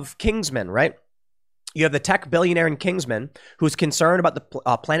have Kingsman, right? You have the tech billionaire in Kingsman who's concerned about the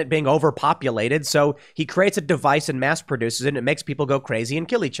planet being overpopulated. So he creates a device and mass produces it, and it makes people go crazy and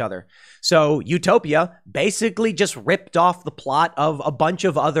kill each other. So Utopia basically just ripped off the plot of a bunch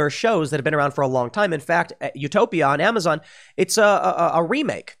of other shows that have been around for a long time. In fact, Utopia on Amazon, it's a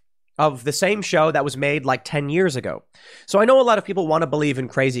remake of the same show that was made like 10 years ago. So I know a lot of people want to believe in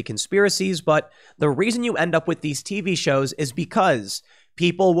crazy conspiracies, but the reason you end up with these TV shows is because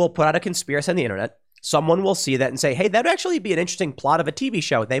people will put out a conspiracy on the internet. Someone will see that and say, hey, that'd actually be an interesting plot of a TV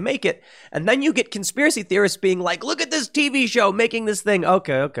show. They make it. And then you get conspiracy theorists being like, look at this TV show making this thing.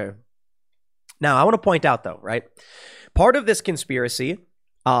 Okay. Now, I want to point out, though, right? Part of this conspiracy,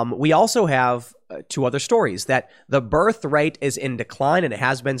 we also have two other stories, that the birth rate is in decline, and it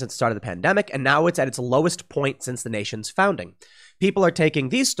has been since the start of the pandemic, and now it's at its lowest point since the nation's founding. People are taking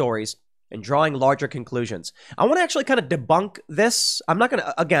these stories and drawing larger conclusions. I want to actually kind of debunk this. I'm not going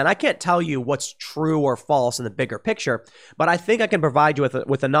to, again, I can't tell you what's true or false in the bigger picture, but I think I can provide you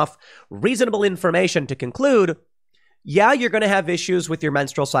with enough reasonable information to conclude, yeah, you're going to have issues with your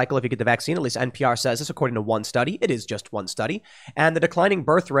menstrual cycle if you get the vaccine. At least NPR says this according to one study. It is just one study. And the declining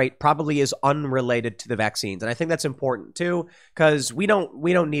birth rate probably is unrelated to the vaccines. And I think that's important too, because we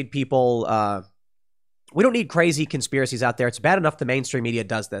don't need people, we don't need crazy conspiracies out there. It's bad enough the mainstream media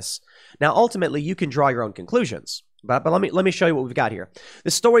does this. Now, ultimately, you can draw your own conclusions. But let me show you what we've got here.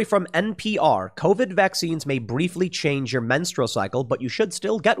 This story from NPR. COVID vaccines may briefly change your menstrual cycle, but you should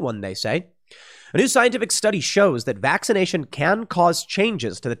still get one, they say. A new scientific study shows that vaccination can cause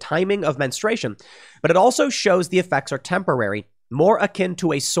changes to the timing of menstruation, but it also shows the effects are temporary, more akin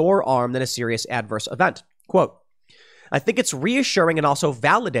to a sore arm than a serious adverse event. Quote, I think it's reassuring and also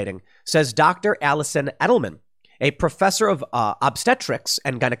validating, says Dr. Allison Edelman, a professor of obstetrics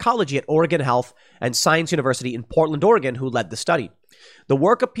and gynecology at Oregon Health and Science University in Portland, Oregon, who led the study. The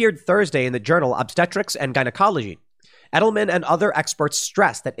work appeared Thursday in the journal Obstetrics and Gynecology. Edelman and other experts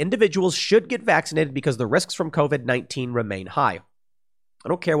stress that individuals should get vaccinated because the risks from COVID-19 remain high. I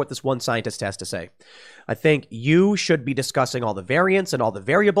don't care what this one scientist has to say. I think you should be discussing all the variants and all the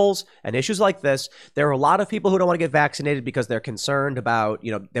variables and issues like this. There are a lot of people who don't want to get vaccinated because they're concerned about,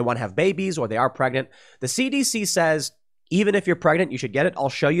 they want to have babies or they are pregnant. The CDC says, even if you're pregnant, you should get it. I'll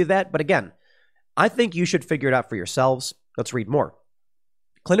show you that. But again, I think you should figure it out for yourselves. Let's read more.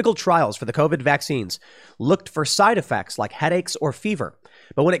 Clinical trials for the COVID vaccines looked for side effects like headaches or fever.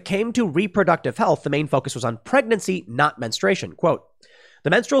 But when it came to reproductive health, the main focus was on pregnancy, not menstruation. Quote,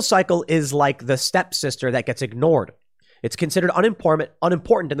 the menstrual cycle is like the stepsister that gets ignored. It's considered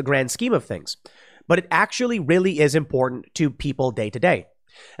unimportant in the grand scheme of things, but it actually really is important to people day to day.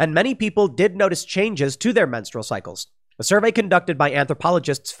 And many people did notice changes to their menstrual cycles. A survey conducted by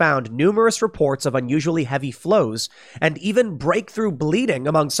anthropologists found numerous reports of unusually heavy flows and even breakthrough bleeding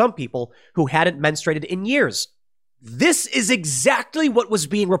among some people who hadn't menstruated in years. This is exactly what was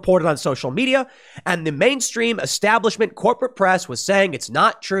being reported on social media, and the mainstream establishment corporate press was saying it's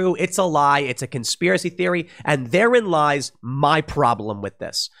not true, it's a lie, it's a conspiracy theory, and therein lies my problem with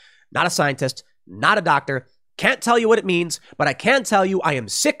this. Not a scientist, not a doctor, can't tell you what it means, but I can tell you I am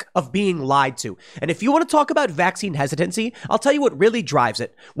sick of being lied to. And if you want to talk about vaccine hesitancy, I'll tell you what really drives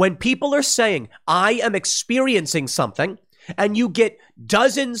it. When people are saying, I am experiencing something, and you get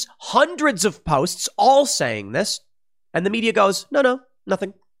dozens, hundreds of posts all saying this, and the media goes, no,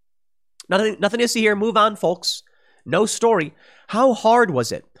 nothing to see here. Move on, folks. No story. How hard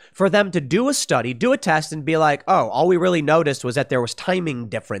was it for them to do a study, do a test, and be like, oh, all we really noticed was that there was timing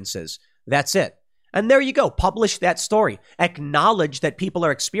differences. That's it. And there you go. Publish that story. Acknowledge that people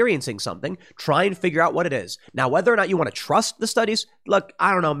are experiencing something. Try and figure out what it is. Now, whether or not you want to trust the studies, look,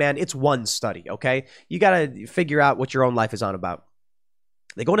 I don't know, man. It's one study, okay? You got to figure out what your own life is on about.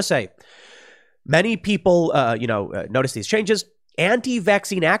 They go on to say, many people, notice these changes.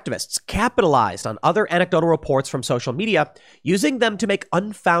 Anti-vaccine activists capitalized on other anecdotal reports from social media, using them to make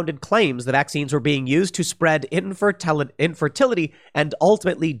unfounded claims the vaccines were being used to spread infertility and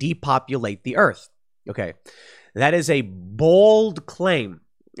ultimately depopulate the earth. Okay, that is a bold claim,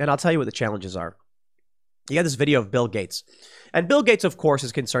 and I'll tell you what the challenges are. You got this video of Bill Gates. And Bill Gates, of course,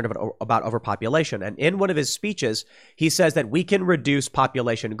 is concerned about overpopulation. And in one of his speeches, he says that we can reduce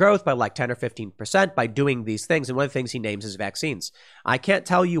population growth by like 10 or 15% by doing these things. And one of the things he names is vaccines. I can't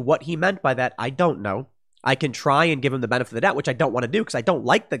tell you what he meant by that. I don't know. I can try and give him the benefit of the doubt, which I don't want to do because I don't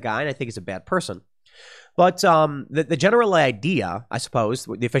like the guy and I think he's a bad person. But the general idea, I suppose,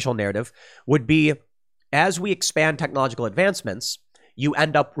 the official narrative would be as we expand technological advancements, you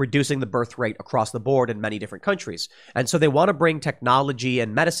end up reducing the birth rate across the board in many different countries. And so they want to bring technology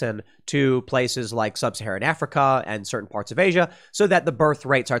and medicine to places like sub-Saharan Africa and certain parts of Asia so that the birth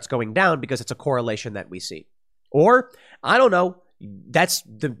rate starts going down because it's a correlation that we see. Or, I don't know, that's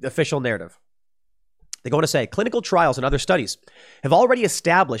the official narrative. They go on to say, clinical trials and other studies have already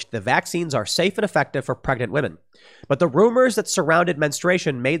established that vaccines are safe and effective for pregnant women. But the rumors that surrounded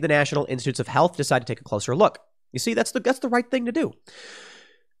menstruation made the National Institutes of Health decide to take a closer look. You see, that's the right thing to do.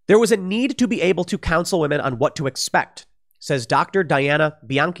 There was a need to be able to counsel women on what to expect, says Dr. Diana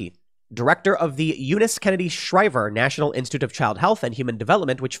Bianchi, director of the Eunice Kennedy Shriver National Institute of Child Health and Human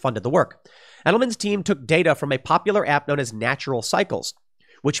Development, which funded the work. Edelman's team took data from a popular app known as Natural Cycles,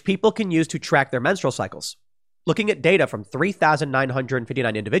 which people can use to track their menstrual cycles. Looking at data from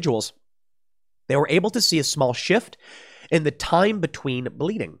 3,959 individuals, they were able to see a small shift in the time between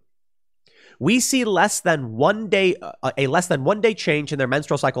bleeding. We see a less than 1 day change in their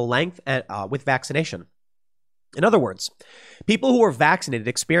menstrual cycle length with vaccination. In other words, people who were vaccinated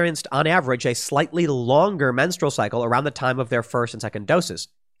experienced on average a slightly longer menstrual cycle around the time of their first and second doses.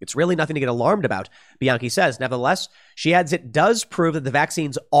 It's really nothing to get alarmed about, Bianchi says. Nevertheless, she adds it does prove that the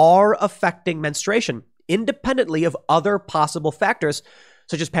vaccines are affecting menstruation independently of other possible factors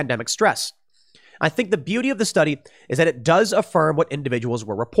such as pandemic stress. I think the beauty of the study is that it does affirm what individuals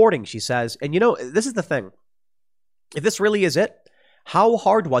were reporting, she says. And this is the thing. If this really is it, how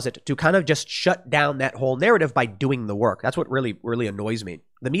hard was it to kind of just shut down that whole narrative by doing the work? That's what really, really annoys me.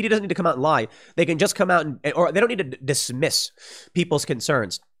 The media doesn't need to come out and lie. They can just come out or they don't need to dismiss people's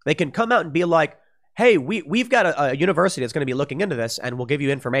concerns. They can come out and be like, hey, we've got a university that's going to be looking into this and we'll give you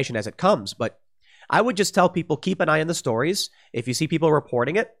information as it comes. But I would just tell people, keep an eye on the stories. If you see people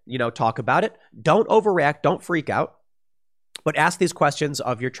reporting it, talk about it. Don't overreact. Don't freak out. But ask these questions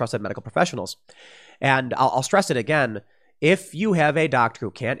of your trusted medical professionals. And I'll stress it again. If you have a doctor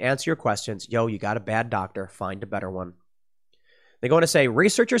who can't answer your questions, you got a bad doctor. Find a better one. They go on to say,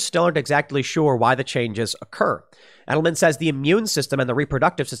 researchers still aren't exactly sure why the changes occur. Edelman says the immune system and the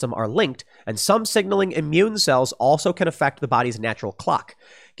reproductive system are linked, and some signaling immune cells also can affect the body's natural clock.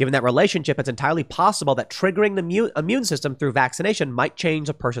 Given that relationship, it's entirely possible that triggering the immune system through vaccination might change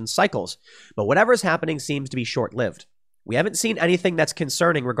a person's cycles. But whatever is happening seems to be short-lived. We haven't seen anything that's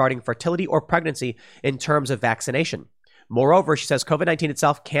concerning regarding fertility or pregnancy in terms of vaccination. Moreover, she says COVID-19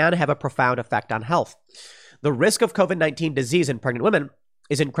 itself can have a profound effect on health. The risk of COVID-19 disease in pregnant women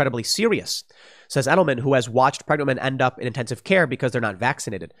is incredibly serious, says Edelman, who has watched pregnant women end up in intensive care because they're not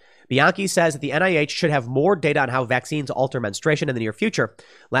vaccinated. Bianchi says that the NIH should have more data on how vaccines alter menstruation in the near future.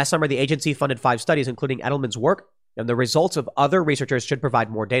 Last summer, the agency funded 5 studies, including Edelman's work, and the results of other researchers should provide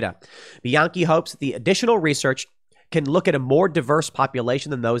more data. Bianchi hopes that the additional research can look at a more diverse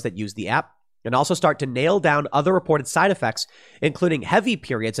population than those that use the app, and also start to nail down other reported side effects, including heavy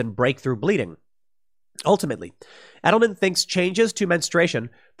periods and breakthrough bleeding. Ultimately, Edelman thinks changes to menstruation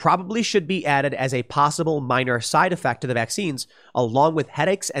probably should be added as a possible minor side effect to the vaccines, along with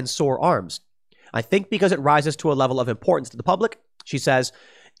headaches and sore arms. I think because it rises to a level of importance to the public, she says,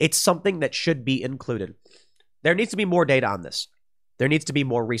 it's something that should be included. There needs to be more data on this. There needs to be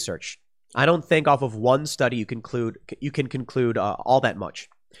more research. I don't think off of one study you can conclude all that much.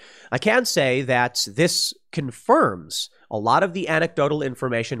 I can say that this confirms a lot of the anecdotal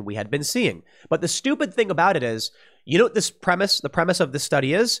information we had been seeing. But the stupid thing about it is, you know what the premise of this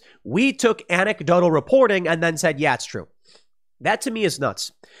study is? We took anecdotal reporting and then said, yeah, it's true. That to me is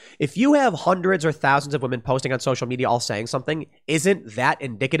nuts. If you have hundreds or thousands of women posting on social media all saying something, isn't that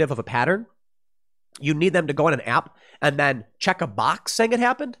indicative of a pattern? You need them to go on an app and then check a box saying it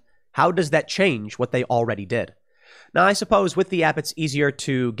happened? How does that change what they already did? Now, I suppose with the app, it's easier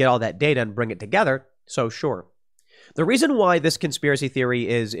to get all that data and bring it together, so sure. The reason why this conspiracy theory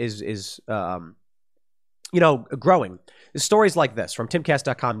is growing is stories like this from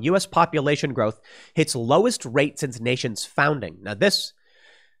timcast.com. U.S. population growth hits lowest rate since nation's founding. Now, this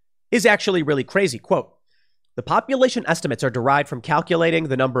is actually really crazy. Quote, the population estimates are derived from calculating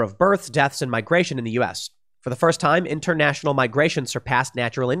the number of births, deaths, and migration in the U.S. For the first time, international migration surpassed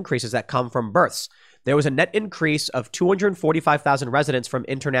natural increases that come from births. There was a net increase of 245,000 residents from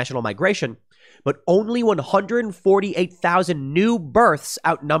international migration, but only 148,000 new births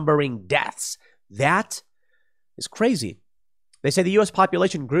outnumbering deaths. That is crazy. They say the U.S.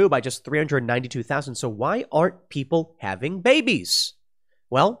 population grew by just 392,000, so why aren't people having babies?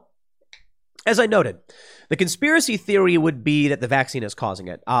 Well, as I noted, the conspiracy theory would be that the vaccine is causing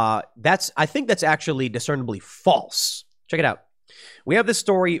it. I think that's actually discernibly false. Check it out. We have this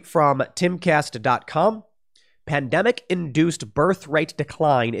story from timcast.com. Pandemic-induced birth rate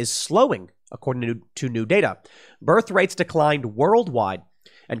decline is slowing, according to new data. Birth rates declined worldwide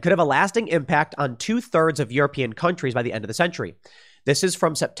and could have a lasting impact on 2/3 of European countries by the end of the century. This is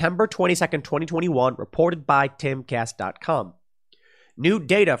from September 22nd, 2021, reported by timcast.com. New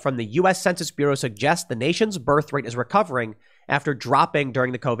data from the U.S. Census Bureau suggests the nation's birth rate is recovering after dropping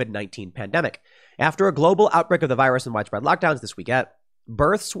during the COVID-19 pandemic. After a global outbreak of the virus and widespread lockdowns this weekend,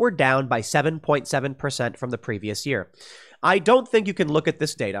 births were down by 7.7% from the previous year. I don't think you can look at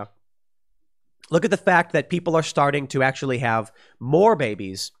this data, look at the fact that people are starting to actually have more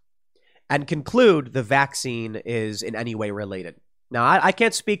babies, and conclude the vaccine is in any way related. Now, I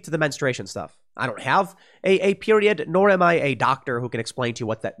can't speak to the menstruation stuff. I don't have a period, nor am I a doctor who can explain to you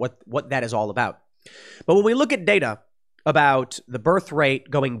what that is all about. But when we look at data about the birth rate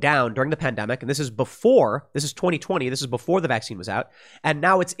going down during the pandemic, and this is 2020, this is before the vaccine was out, and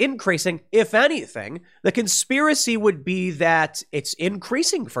now it's increasing. If anything, the conspiracy would be that it's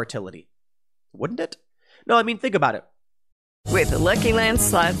increasing fertility, wouldn't it? No, I mean, think about it. With the Lucky Land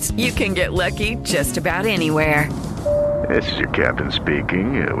Slots, you can get lucky just about anywhere. This is your captain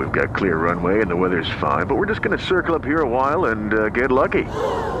speaking. We've got clear runway and the weather's fine, but we're just going to circle up here a while and get lucky.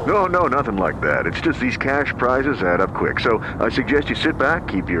 No, nothing like that. It's just these cash prizes add up quick. So I suggest you sit back,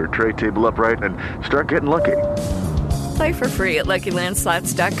 keep your tray table upright, and start getting lucky. Play for free at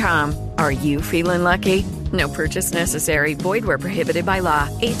LuckyLandSlots.com. Are you feeling lucky? No purchase necessary. Void where prohibited by law.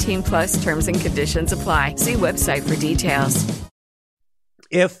 18+ terms and conditions apply. See website for details.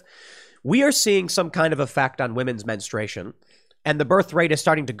 If we are seeing some kind of effect on women's menstruation and the birth rate is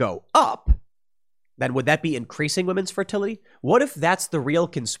starting to go up, then would that be increasing women's fertility? What if that's the real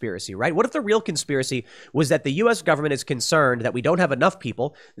conspiracy, right? What if the real conspiracy was that the U.S. government is concerned that we don't have enough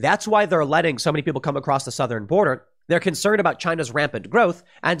people? That's why they're letting so many people come across the southern border. They're concerned about China's rampant growth,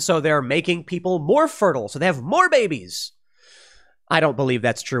 and so they're making people more fertile, so they have more babies. I don't believe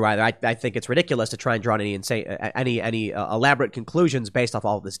that's true either. I think it's ridiculous to try and draw any elaborate conclusions based off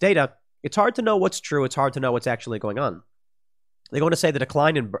all of this data. It's hard to know what's true. It's hard to know what's actually going on. They're going to say the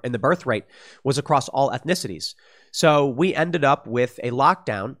decline in the birth rate was across all ethnicities. So we ended up with a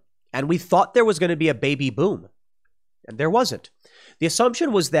lockdown, and we thought there was going to be a baby boom, and there wasn't. The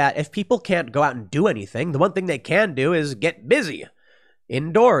assumption was that if people can't go out and do anything, the one thing they can do is get busy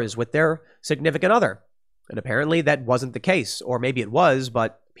indoors with their significant other. And apparently that wasn't the case, or maybe it was,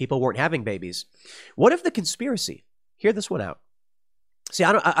 but people weren't having babies. What if the conspiracy? Hear this one out. See,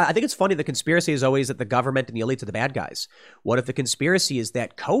 I think it's funny. The conspiracy is always that the government and the elites are the bad guys. What if the conspiracy is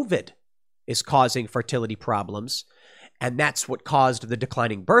that COVID is causing fertility problems, and that's what caused the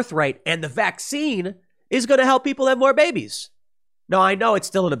declining birth rate, and the vaccine is going to help people have more babies? No, I know it's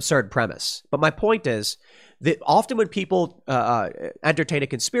still an absurd premise, but my point is that often when people entertain a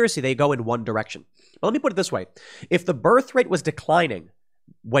conspiracy, they go in one direction. But let me put it this way. If the birth rate was declining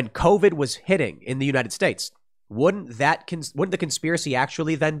when COVID was hitting in the United States, wouldn't the conspiracy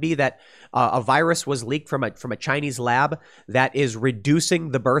actually then be that a virus was leaked from a Chinese lab that is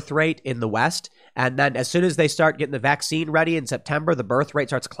reducing the birth rate in the West? And then as soon as they start getting the vaccine ready in September, the birth rate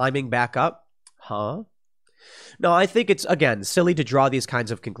starts climbing back up? Huh? No, I think it's, again, silly to draw these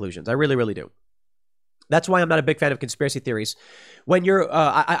kinds of conclusions. I really, really do. That's why I'm not a big fan of conspiracy theories. When you're,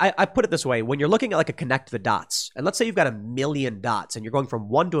 I put it this way, when you're looking at like a connect the dots, and let's say you've got 1 million dots and you're going from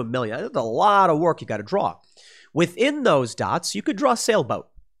 1 to 1 million, that's a lot of work you got to draw. Within those dots, you could draw a sailboat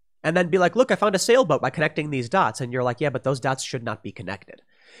and then be like, look, I found a sailboat by connecting these dots. And you're like, yeah, but those dots should not be connected.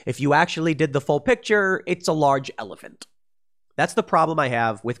 If you actually did the full picture, it's a large elephant. That's the problem I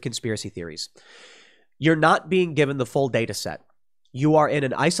have with conspiracy theories. You're not being given the full data set. You are in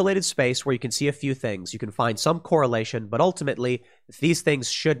an isolated space where you can see a few things. You can find some correlation, but ultimately, these things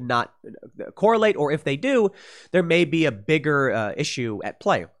should not correlate, or if they do, there may be a bigger issue at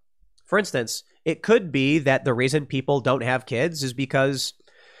play. For instance, it could be that the reason people don't have kids is because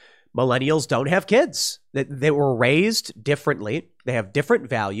millennials don't have kids. They were raised differently. They have different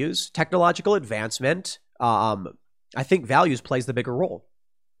values, technological advancement. I think values plays the bigger role.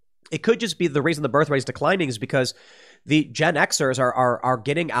 It could just be the reason the birth rate is declining is because the Gen Xers are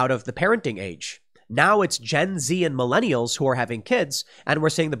getting out of the parenting age. Now it's Gen Z and millennials who are having kids, and we're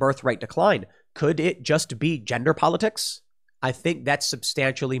seeing the birth rate decline. Could it just be gender politics? I think that's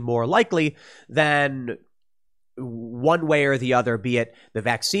substantially more likely than one way or the other, be it the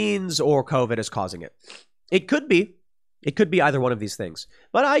vaccines or COVID is causing it. It could be. It could be either one of these things.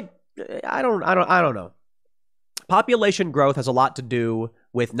 But I don't know. Population growth has a lot to do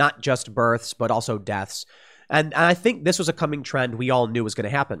with not just births, but also deaths. And I think this was a coming trend we all knew was going to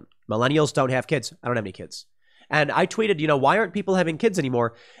happen. Millennials don't have kids. I don't have any kids. And I tweeted, why aren't people having kids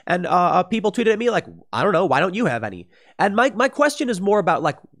anymore? And people tweeted at me like, I don't know, why don't you have any? And my question is more about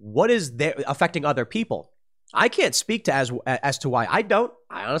like, what is there affecting other people? I can't speak to as to why.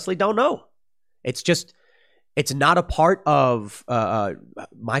 I honestly don't know. It's just, it's not a part of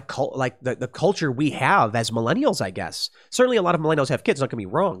my the culture we have as millennials, I guess. Certainly a lot of millennials have kids, don't get me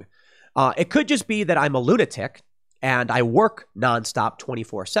wrong. It could just be that I'm a lunatic and I work nonstop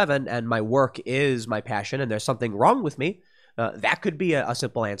 24/7 and my work is my passion and there's something wrong with me. That could be a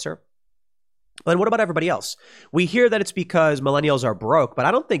simple answer. And what about everybody else? We hear that it's because millennials are broke, but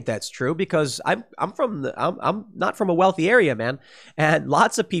I don't think that's true because I'm not from a wealthy area, man. And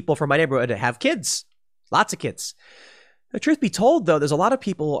lots of people from my neighborhood have kids. Lots of kids. The truth be told, though, there's a lot of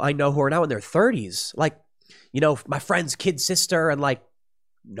people I know who are now in their 30s. Like, my friend's kid sister and like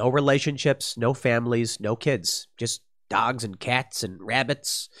no relationships, no families, no kids, just dogs and cats and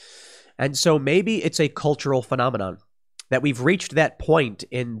rabbits. And so maybe it's a cultural phenomenon that we've reached that point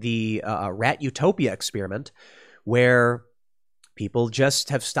in the rat utopia experiment where people just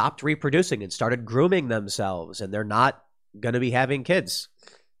have stopped reproducing and started grooming themselves and they're not going to be having kids.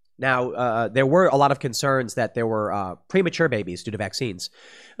 Now, there were a lot of concerns that there were premature babies due to vaccines.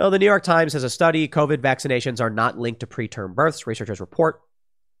 Well, the New York Times has a study. COVID vaccinations are not linked to preterm births, researchers report.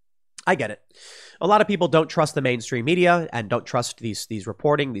 I get it. A lot of people don't trust the mainstream media and don't trust these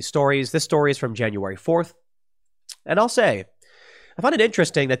reporting, these stories. This story is from January 4th. And I'll say, I find it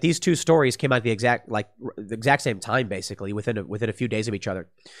interesting that these two stories came out at the exact same time, basically, within a few days of each other.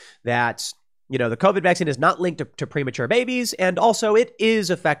 That the COVID vaccine is not linked to premature babies, and also it is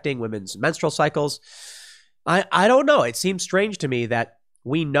affecting women's menstrual cycles. I don't know. It seems strange to me that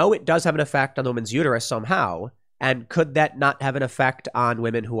we know it does have an effect on the woman's uterus somehow, and could that not have an effect on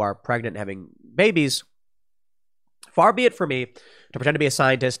women who are pregnant and having babies? Far be it for me to pretend to be a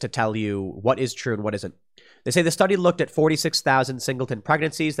scientist to tell you what is true and what isn't. They say the study looked at 46,000 singleton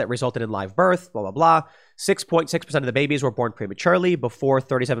pregnancies that resulted in live birth, blah, blah, blah. 6.6% of the babies were born prematurely before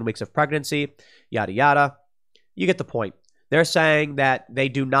 37 weeks of pregnancy, yada, yada. You get the point. They're saying that they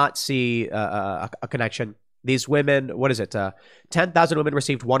do not see a connection. These women, 10,000 women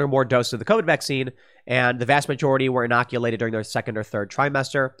received one or more doses of the COVID vaccine, and the vast majority were inoculated during their second or third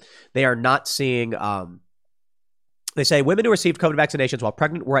trimester. They are not seeing... They say women who received COVID vaccinations while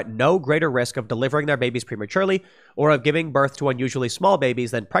pregnant were at no greater risk of delivering their babies prematurely or of giving birth to unusually small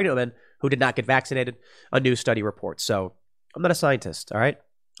babies than pregnant women who did not get vaccinated, a new study reports. So I'm not a scientist, all right?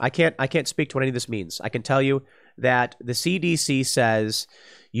 I can't speak to what any of this means. I can tell you that the CDC says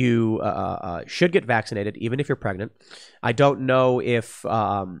you should get vaccinated, even if you're pregnant. I don't know if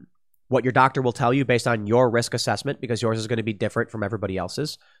what your doctor will tell you based on your risk assessment, because yours is going to be different from everybody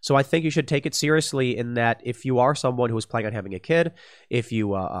else's. So I think you should take it seriously in that if you are someone who is planning on having a kid, if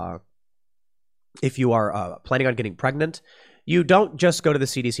you are planning on getting pregnant, you don't just go to the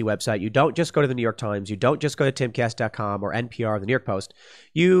CDC website. You don't just go to the New York Times. You don't just go to timcast.com or NPR or the New York Post.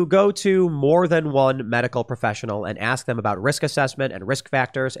 You go to more than one medical professional and ask them about risk assessment and risk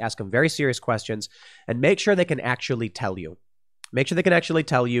factors. Ask them very serious questions and make sure they can actually tell you. Make sure they can actually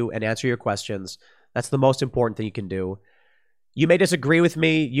tell you and answer your questions. That's the most important thing you can do. You may disagree with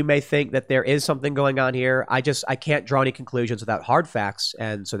me. You may think that there is something going on here. I can't draw any conclusions without hard facts.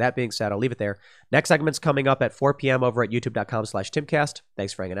 And so that being said, I'll leave it there. Next segment's coming up at 4 p.m. over at youtube.com/Timcast.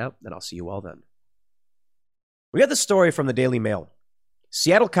 Thanks for hanging out, and I'll see you all then. We got the story from the Daily Mail.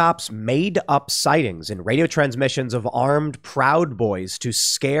 Seattle cops made up sightings and radio transmissions of armed Proud Boys to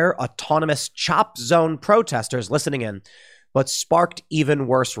scare autonomous Chop Zone protesters listening in, but sparked even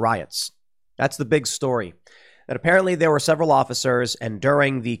worse riots. That's the big story. And apparently there were several officers, and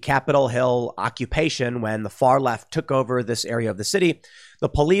during the Capitol Hill occupation, when the far left took over this area of the city, the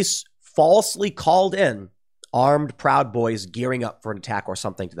police falsely called in armed Proud Boys gearing up for an attack or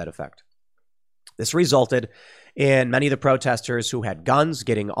something to that effect. This resulted in many of the protesters who had guns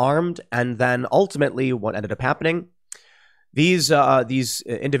getting armed, and then ultimately what ended up happening, these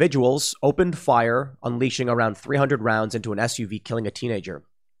individuals opened fire, unleashing around 300 rounds into an SUV, killing a teenager,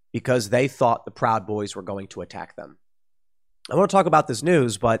 because they thought the Proud Boys were going to attack them. I want to talk about this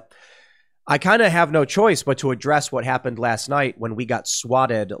news, but I kind of have no choice but to address what happened last night when we got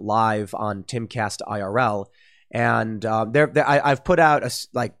swatted live on Timcast IRL. And I've put out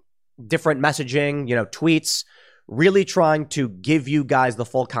different messaging, tweets, really trying to give you guys the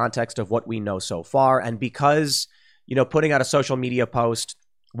full context of what we know so far. And because, putting out a social media post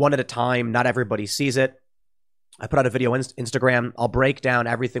one at a time, not everybody sees it. I put out a video on Instagram. I'll break down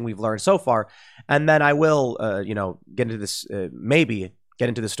everything we've learned so far. And then I will, get into this, maybe get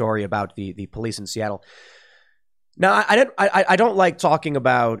into the story about the police in Seattle. Now, I don't like talking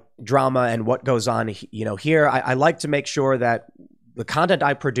about drama and what goes on, here. I like to make sure that the content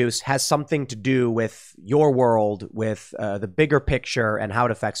I produce has something to do with your world, with the bigger picture and how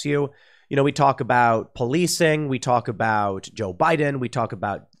it affects you. We talk about policing. We talk about Joe Biden. We talk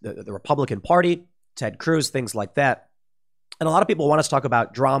about the Republican Party, Ted Cruz, things like that. And a lot of people want us to talk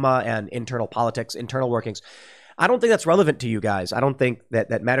about drama and internal politics, internal workings. I don't think that's relevant to you guys. I don't think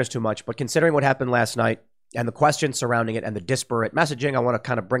that matters too much. But considering what happened last night and the questions surrounding it and the disparate messaging, I want to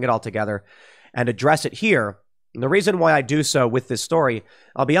kind of bring it all together and address it here. And the reason why I do so with this story,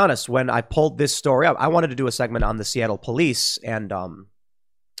 I'll be honest, when I pulled this story up, I wanted to do a segment on the Seattle police and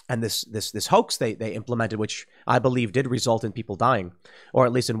this hoax they implemented, which I believe did result in people dying, or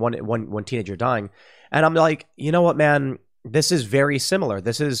at least in one teenager dying. And I'm like, you know what, man, this is very similar.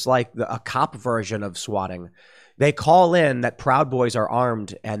 This is like a cop version of swatting. They call in that Proud Boys are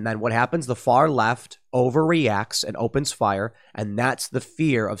armed, and then what happens? The far left overreacts and opens fire, and that's the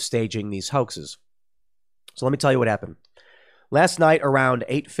fear of staging these hoaxes. So let me tell you what happened. Last night around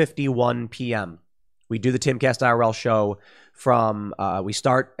 8:51 p.m., we do the Timcast IRL show from, we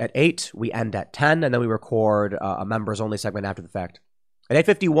start at 8, we end at 10, and then we record a members-only segment after the fact. At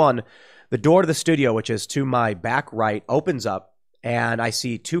 8:51, the door to the studio, which is to my back right, opens up, and I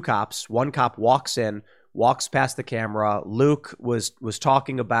see two cops. One cop walks in, walks past the camera. Luke was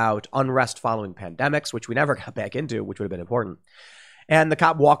talking about unrest following pandemics, which we never got back into, which would have been important. And the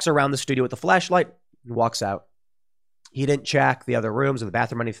cop walks around the studio with a flashlight and walks out. He didn't check the other rooms or the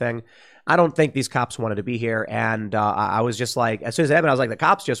bathroom or anything. I don't think these cops wanted to be here. And I was just like, as soon as it happened, I was like, the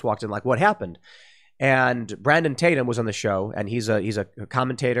cops just walked in. Like, what happened? And Brandon Tatum was on the show, and he's a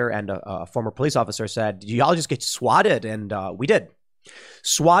commentator and a former police officer, said, did y'all just get swatted? And we did.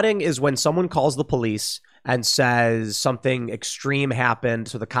 Swatting is when someone calls the police and says something extreme happened,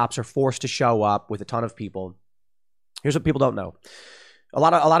 so the cops are forced to show up with a ton of people. Here's what people don't know. A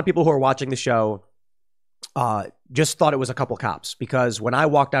lot of people who are watching the show just thought it was a couple cops, because when I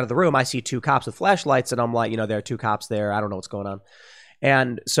walked out of the room, I see two cops with flashlights, and I'm like, there are two cops there. I don't know what's going on.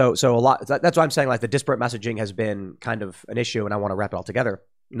 And so a lot, that's why I'm saying, like, the disparate messaging has been kind of an issue, and I want to wrap it all together.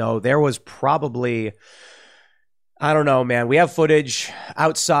 No, there was probably, I don't know, man. We have footage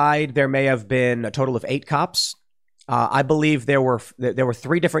outside. There may have been a total of 8 cops. I believe there were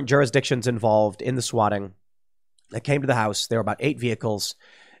 3 different jurisdictions involved in the swatting that came to the house. There were about 8 vehicles,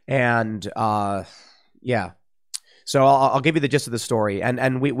 and yeah. So I'll give you the gist of the story.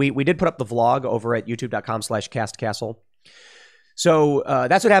 And we did put up the vlog over at youtube.com/castcastle. So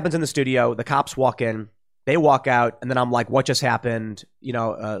that's what happens in the studio. The cops walk in. They walk out, and then I'm like, what just happened? You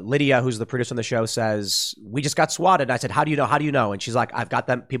know, Lydia, who's the producer on the show, says, we just got swatted. And I said, how do you know? How do you know? And she's like, I've got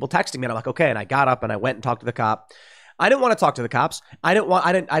them people texting me. And I'm like, okay. And I got up and I went and talked to the cop. I didn't want to talk to the cops. I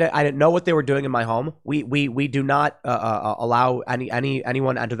didn't know what they were doing in my home. We do not allow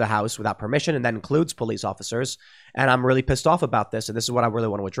anyone enter the house without permission, and that includes police officers. And I'm really pissed off about this. And this is what I really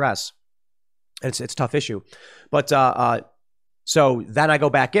want to address. It's a tough issue. But so then I go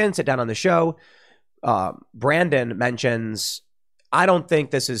back in, sit down on the show. Brandon mentions, I don't think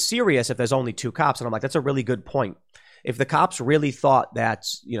this is serious if there's only 2 cops. And I'm like, that's a really good point. If the cops really thought that,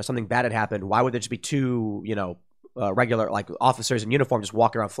 you know, something bad had happened, why would there just be 2, you know, regular like officers in uniform just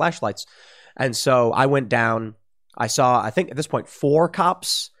walking around flashlights? And so I went down. I saw, I think at this point, 4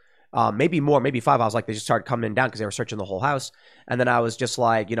 cops, maybe more, maybe 5. I was like, they just started coming down because they were searching the whole house. And then I was just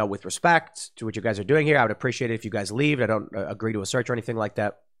like, you know, with respect to what you guys are doing here, I would appreciate it if you guys leave. I don't agree to a search or anything like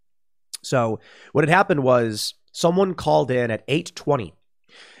that. So what had happened was someone called in at 8:20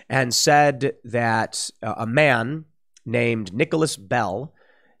 and said that a man named Nicholas Bell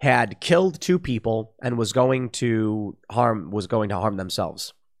had killed 2 people and was going to harm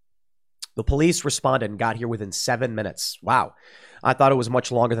themselves. The police responded and got here within 7 minutes. Wow. I thought it was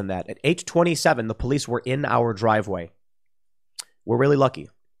much longer than that. At 8:27, the police were in our driveway. We're really lucky.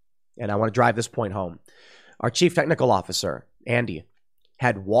 And I want to drive this point home. Our chief technical officer, Andy,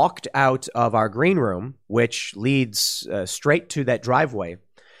 had walked out of our green room, which leads straight to that driveway.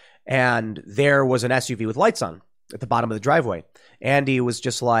 And there was an SUV with lights on at the bottom of the driveway. Andy was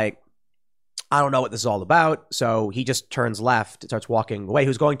just like, I don't know what this is all about. So he just turns left, starts walking away. He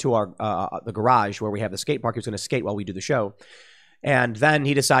was going to our the garage where we have the skate park. He was going to skate while we do the show. And then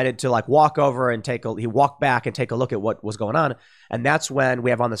he decided to like walk over and he walked back and take a look at what was going on. And that's when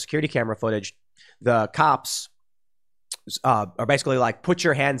we have on the security camera footage, the cops are basically like, put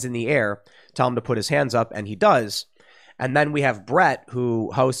your hands in the air, tell him to put his hands up. And he does. And then we have Brett,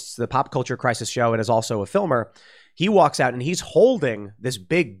 who hosts the Pop Culture Crisis show and is also a filmer. He walks out and he's holding this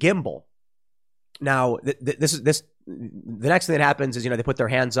big gimbal. Now, the next thing that happens is, you know, they put their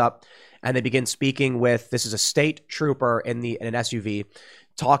hands up and they begin speaking with, this is a state trooper in an SUV,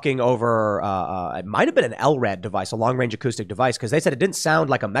 talking over, it might have been an LRAD device, a long range acoustic device, because they said it didn't sound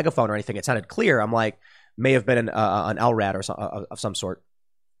like a megaphone or anything. It sounded clear. I'm like, may have been an LRAD or of some sort.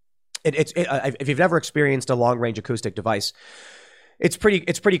 If you've never experienced a long range acoustic device, it's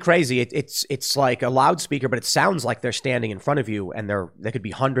pretty crazy. It's like a loudspeaker, but it sounds like they're standing in front of you, and they could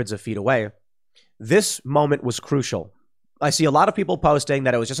be hundreds of feet away. This moment was crucial. I see a lot of people posting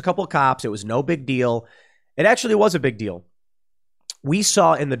that it was just a couple of cops. It was no big deal. It actually was a big deal. We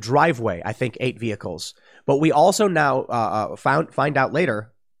saw in the driveway, I think, 8 vehicles, but we also now find out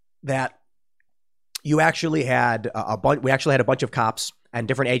later that you actually had we actually had a bunch of cops and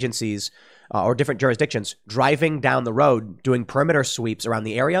different agencies or different jurisdictions driving down the road, doing perimeter sweeps around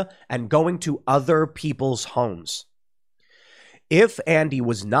the area and going to other people's homes. If Andy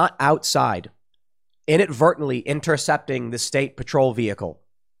was not outside, inadvertently intercepting the state patrol vehicle,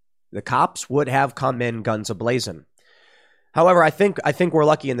 the cops would have come in guns a-blazing. However, I think we're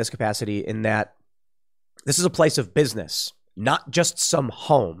lucky in this capacity in that this is a place of business, not just some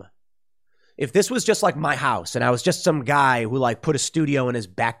home. If this was just like my house and I was just some guy who like put a studio in his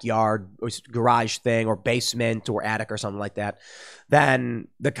backyard or garage thing or basement or attic or something like that, then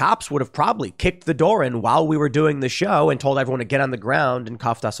the cops would have probably kicked the door in while we were doing the show and told everyone to get on the ground and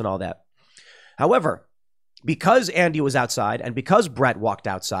cuffed us and all that. However, because Andy was outside and because Brett walked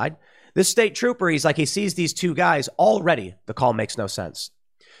outside, this state trooper, he sees these 2 guys already. The call makes no sense.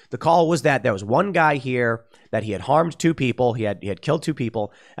 The call was that there was one guy here, that he had harmed 2 people, he had killed 2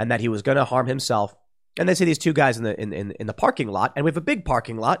 people, and that he was going to harm himself. And they see these 2 guys in the parking lot, and we have a big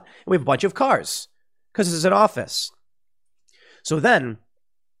parking lot, and we have a bunch of cars because this is an office. So then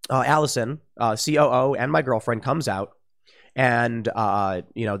Allison, COO, and my girlfriend comes out, and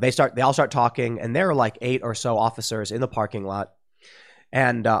they all start talking, and there are like 8 or so officers in the parking lot.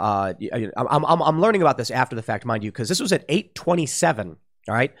 And I'm learning about this after the fact, mind you, because this was at 8:27.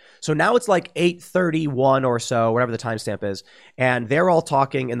 All right. So now it's like 8:31 or so, whatever the timestamp is. And they're all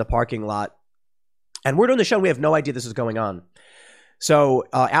talking in the parking lot. And we're doing the show. And we have no idea this is going on. So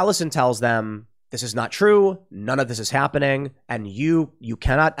Allison tells them, this is not true. None of this is happening. And you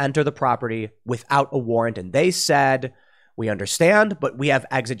cannot enter the property without a warrant. And they said, we understand, but we have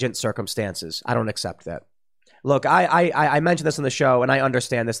exigent circumstances. I don't accept that. Look, I mentioned this on the show, and I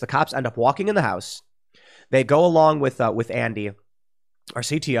understand this. The cops end up walking in the house. They go along with Andy. our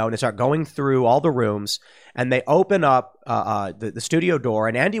CTO, and they start going through all the rooms, and they open up the studio door,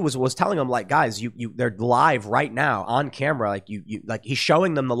 and Andy was telling them, like, guys, they're live right now on camera, like like he's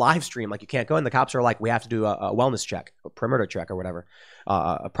showing them the live stream, like you can't go in. The cops are like, we have to do a wellness check, a perimeter check or whatever,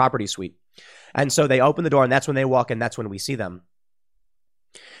 a property sweep. And so they open the door, and that's when they walk in. That's when we see them.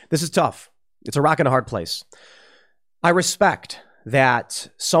 This is tough. It's a rock and a hard place. I respect that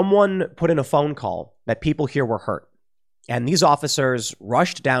someone put in a phone call that people here were hurt. And these officers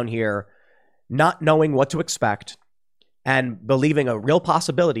rushed down here not knowing what to expect and believing a real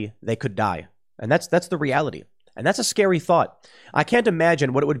possibility they could die. And that's the reality. And that's a scary thought. I can't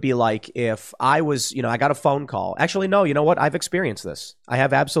imagine what it would be like if I was, I got a phone call. Actually, no, you know what? I've experienced this. I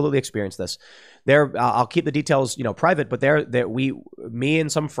have absolutely experienced this. I'll keep the details, private, but me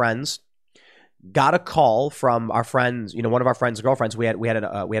and some friends got a call from our friends, one of our friends' girlfriends. We had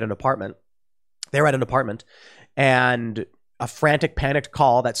an apartment. They were at an apartment, and a frantic, panicked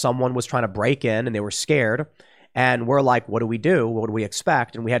call that someone was trying to break in, and they were scared. And we're like, what do we do? What do we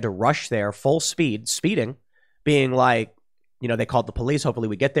expect? And we had to rush there full speed, speeding, being like, they called the police. Hopefully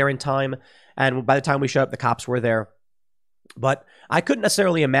we get there in time. And by the time we showed up, the cops were there. But I couldn't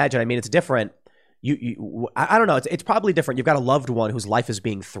necessarily imagine. I mean, it's different. I don't know. It's probably different. You've got a loved one whose life is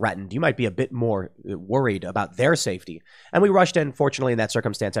being threatened. You might be a bit more worried about their safety. And we rushed in. Fortunately, in that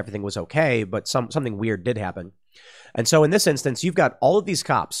circumstance, everything was okay. But something weird did happen. And so in this instance, you've got all of these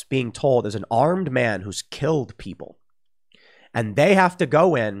cops being told there's an armed man who's killed people. And they have to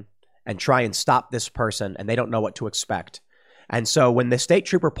go in and try and stop this person. And they don't know what to expect. And so when the state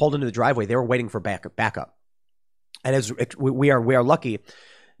trooper pulled into the driveway, they were waiting for backup. And we are lucky.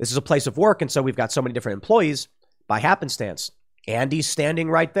 This is a place of work, and so we've got so many different employees by happenstance. Andy's standing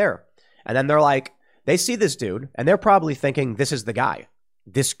right there. And then they're like, they see this dude, and they're probably thinking, this is the guy.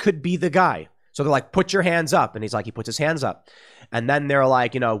 This could be the guy. So they're like, put your hands up. And he's like, he puts his hands up. And then they're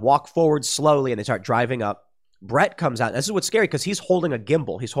like, walk forward slowly, and they start driving up. Brett comes out. And this is what's scary, because he's holding a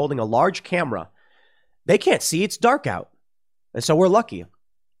gimbal. He's holding a large camera. They can't see. It's dark out. And so we're lucky.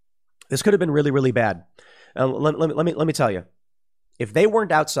 This could have been really, really bad. Let me tell you. If they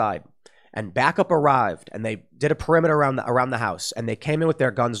weren't outside and backup arrived and they did a perimeter around the house and they came in with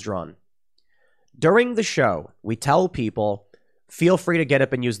their guns drawn, during the show, we tell people, feel free to get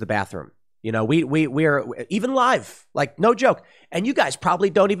up and use the bathroom. We're even live, like no joke. And you guys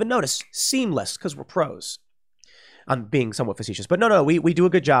probably don't even notice. Seamless, because we're pros. I'm being somewhat facetious, but no, we do a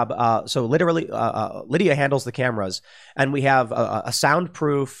good job. So literally, Lydia handles the cameras, and we have a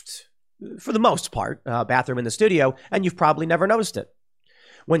soundproofed, for the most part, bathroom in the studio, and you've probably never noticed it.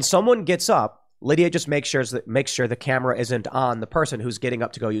 When someone gets up, Lydia just makes sure the camera isn't on the person who's getting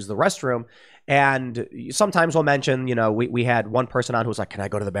up to go use the restroom. And sometimes we'll mention, we had one person on who was like, can I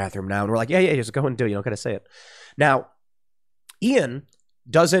go to the bathroom now? And we're like, yeah, just go and do it. You don't got to say it. Now, Ian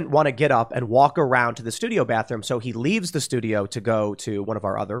doesn't want to get up and walk around to the studio bathroom, so he leaves the studio to go to one of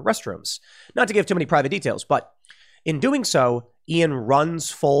our other restrooms. Not to give too many private details, but in doing so, Ian runs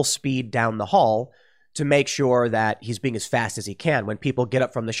full speed down the hall to make sure that he's being as fast as he can when people get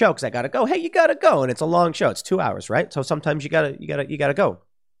up from the show, because I got to go. Hey, you got to go. And it's a long show. It's 2 hours, right? So sometimes you got to go.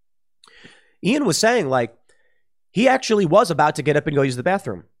 Ian was saying, like, he actually was about to get up and go use the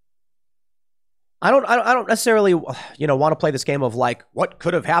bathroom. I don't necessarily, want to play this game of like, what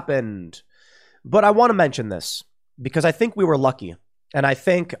could have happened? But I want to mention this because I think we were lucky. And I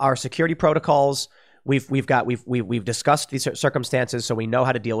think our security protocols, we've discussed these circumstances, so we know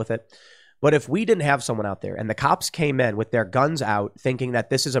how to deal with it. But if we didn't have someone out there and the cops came in with their guns out thinking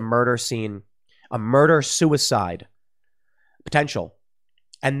that this is a murder scene, a murder-suicide potential,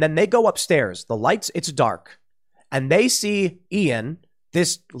 and then they go upstairs, the lights, it's dark, and they see Ian,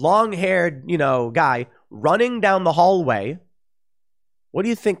 this long-haired, guy, running down the hallway, what do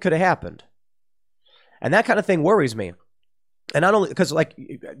you think could have happened? And that kind of thing worries me. And not only because, like,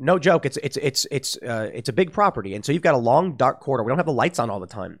 no joke, it's a big property, and so you've got a long dark corridor. We don't have the lights on all the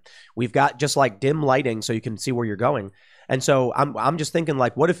time. We've got just like dim lighting so you can see where you're going. And so I'm just thinking,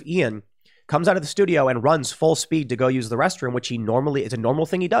 like, what if Ian comes out of the studio and runs full speed to go use the restroom, which it's a normal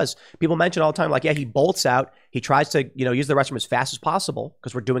thing he does. People mention all the time, like, yeah, he bolts out. He tries to use the restroom as fast as possible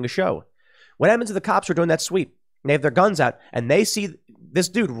because we're doing a show. What happens to the cops who are doing that sweep? They have their guns out and they see this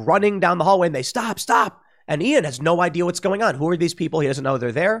dude running down the hallway and they stop. And Ian has no idea what's going on. Who are these people? He doesn't know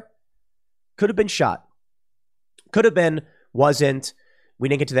they're there. Could have been shot. Could have been, wasn't. We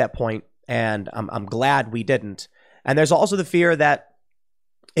didn't get to that point, and I'm glad we didn't. And there's also the fear that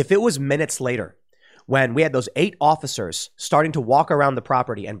if it was minutes later, when we had those 8 officers starting to walk around the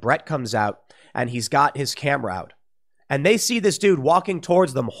property, and Brett comes out, and he's got his camera out, and they see this dude walking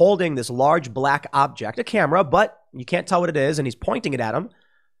towards them holding this large black object, a camera, but You can't tell what it is, and he's pointing it at him.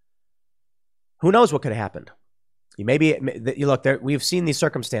 Who knows what could have happened? You look there. We've seen these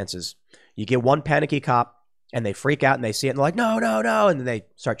circumstances. You get one panicky cop, and they freak out, and they see it, and they're like, no, no, no, and then they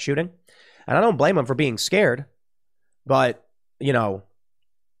start shooting. And I don't blame them for being scared, but, you know,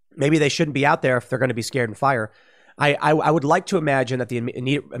 maybe they shouldn't be out there if they're going to be scared and fire. I would like to imagine that the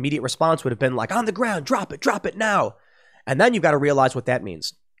immediate response would have been like, on the ground, drop it now. And then you've got to realize what that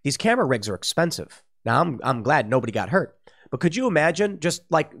means. These camera rigs are expensive. Now, I'm glad nobody got hurt. But could you imagine just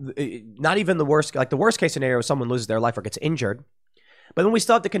like not even the worst, like the worst case scenario is someone loses their life or gets injured. But then we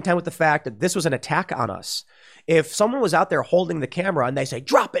still have to contend with the fact that this was an attack on us. If someone was out there holding the camera and they say,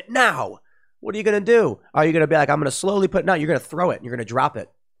 drop it now, what are you going to do? Are you going to be like, I'm going to slowly put it down? You're going to throw it and you're going to drop it.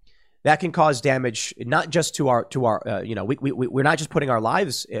 That can cause damage, not just to our we're not just putting our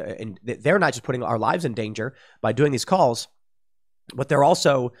lives in, they're not just putting our lives in danger by doing these calls, but they're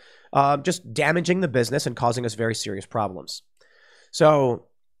also just damaging the business and causing us very serious problems. So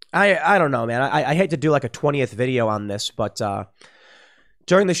I don't know, man. I hate to do like a 20th video on this, but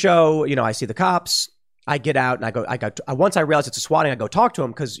during the show, you know, I see the cops. I get out and once I realize it's a swatting, I go talk to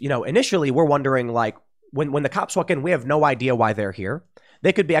them because, you know, initially we're wondering like when the cops walk in, we have no idea why they're here.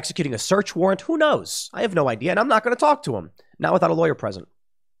 They could be executing a search warrant. Who knows? I have no idea, and I'm not going to talk to them, not without a lawyer present.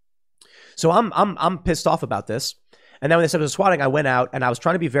 So I'm pissed off about this. And then when they said it was swatting, I went out and I was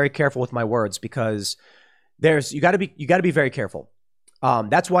trying to be very careful with my words because you got to be very careful.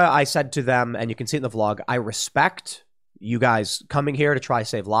 That's why I said to them, and you can see it in the vlog, I respect you guys coming here to try to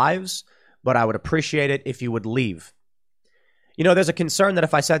save lives, but I would appreciate it if you would leave. You know, there's a concern that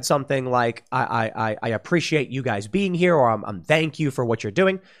if I said something like, I appreciate you guys being here, or I'm thank you for what you're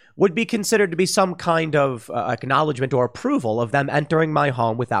doing, would be considered to be some kind of acknowledgement or approval of them entering my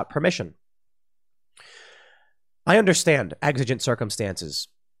home without permission. I understand exigent circumstances,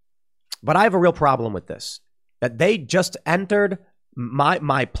 but I have a real problem with this, that they just entered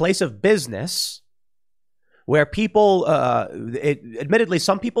my place of business where people, admittedly,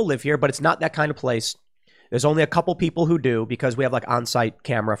 some people live here, but it's not that kind of place. There's only a couple people who do because we have like on-site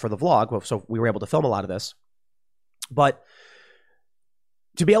camera for the vlog. So we were able to film a lot of this. But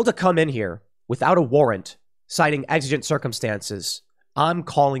to be able to come in here without a warrant, citing exigent circumstances, I'm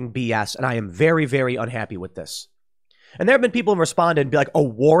calling BS. And I am very, very unhappy with this. And there have been people who responded and be like, a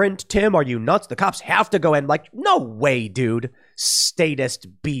warrant, Tim? Are you nuts? The cops have to go in. Like, no way, dude. Statist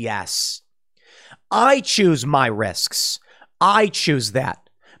BS. I choose my risks. I choose that.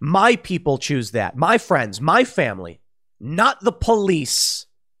 My people choose that. My friends, my family, not the police.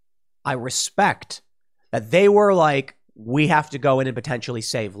 I respect that they were like, we have to go in and potentially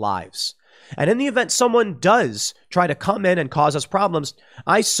save lives. And in the event someone does try to come in and cause us problems,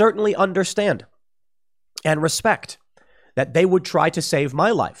 I certainly understand and respect that they would try to save my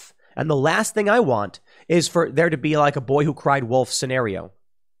life. And the last thing I want is for there to be like a boy who cried wolf scenario.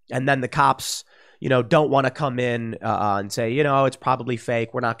 And then the cops, you know, don't want to come in and say, you know, it's probably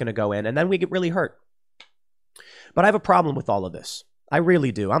fake. We're not going to go in. And then we get really hurt. But I have a problem with all of this. I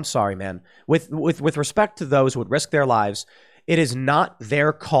really do. I'm sorry, man. With respect to those who would risk their lives, it is not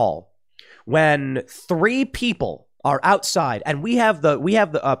their call. When 3 people are outside and we have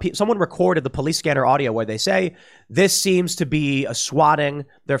someone recorded the police scanner audio where they say, this seems to be a swatting.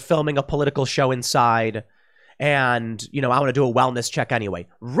 They're filming a political show inside. And, you know, I want to do a wellness check anyway.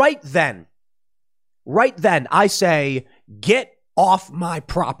 Right then, I say, get off my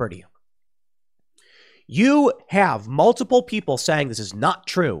property. You have multiple people saying this is not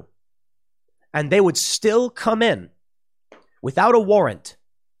true, and they would still come in without a warrant.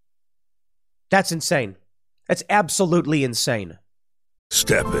 That's insane. That's absolutely insane.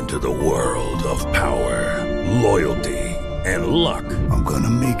 Step into the world of power, loyalty, and luck. I'm going to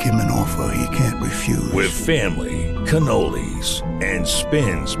make him an offer he can't refuse. With family, cannolis, and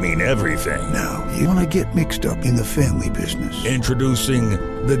spins mean everything. Now, you want to get mixed up in the family business. Introducing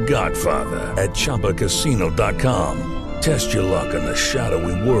The Godfather at ChumbaCasino.com. Test your luck in the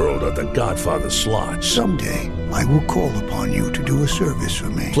shadowy world of The Godfather slot. Someday, I will call upon you to do a service for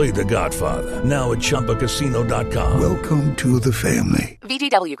me. Play The Godfather, now at ChumbaCasino.com. Welcome to the family.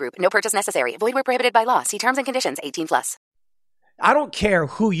 VGW Group. No purchase necessary. Void where prohibited by law. See terms and conditions. 18+. I don't care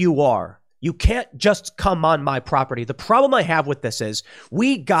who you are. You can't just come on my property. The problem I have with this is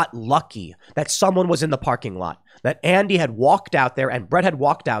we got lucky that someone was in the parking lot, that Andy had walked out there and Brett had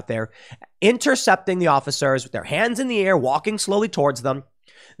walked out there, intercepting the officers with their hands in the air, walking slowly towards them.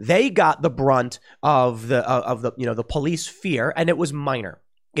 They got the brunt of the police fear, and it was minor.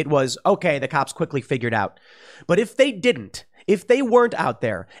 It was, okay, the cops quickly figured out. But if they didn't, if they weren't out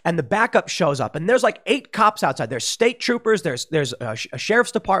there and the backup shows up and there's like 8 cops outside, there's state troopers, there's a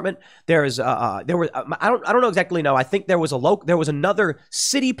sheriff's department, there was I don't know exactly know. I think there was another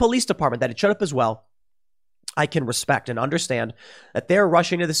city police department that had showed up as well. I can respect and understand that they're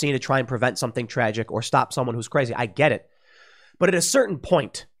rushing to the scene to try and prevent something tragic or stop someone who's crazy. I get it. But at a certain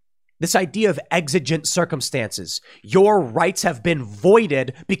point, this idea of exigent circumstances, your rights have been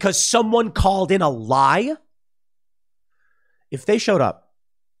voided because someone called in a lie. If they showed up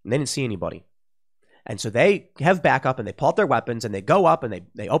and they didn't see anybody, and so they have backup and they pull out their weapons and they go up and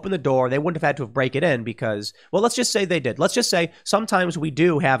they open the door, they wouldn't have had to break it in because, well, let's just say they did. Let's just say sometimes we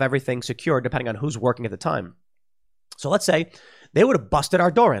do have everything secured depending on who's working at the time. So let's say they would have busted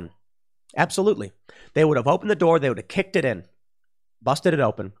our door in. Absolutely. They would have opened the door. They would have kicked it in, busted it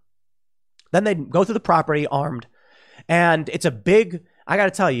open. Then they'd go through the property armed. And it's a big, I got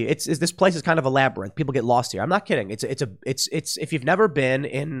to tell you, this place is kind of a labyrinth. People get lost here. I'm not kidding. It's if you've never been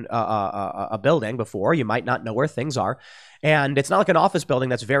in a building before, you might not know where things are. And it's not like an office building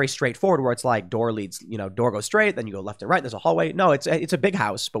that's very straightforward where it's like door goes straight, then you go left and right, there's a hallway. No, it's a big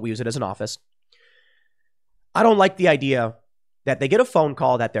house, but we use it as an office. I don't like the idea that they get a phone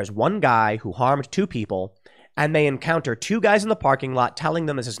call that there's one guy who harmed 2 people and they encounter 2 guys in the parking lot telling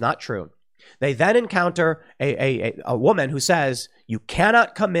them this is not true. They then encounter a woman who says, you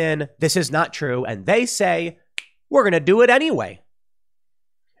cannot come in. This is not true. And they say, we're going to do it anyway.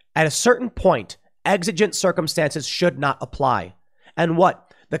 At a certain point, exigent circumstances should not apply. And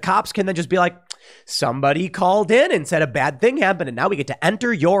what? The cops can then just be like, somebody called in and said a bad thing happened. And now we get to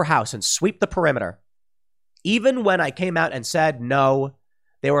enter your house and sweep the perimeter. Even when I came out and said no,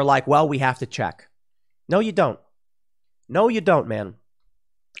 they were like, well, we have to check. No, you don't. No, you don't, man.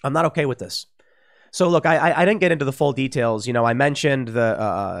 I'm not okay with this. So look, I didn't get into the full details. You know, I mentioned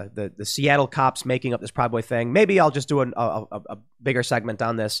the Seattle cops making up this Proud Boy thing. Maybe I'll just do a bigger segment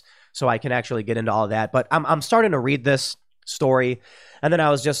on this so I can actually get into all of that. But I'm starting to read this story, and then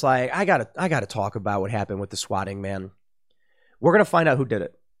I was just like, I gotta talk about what happened with the swatting, man. We're gonna find out who did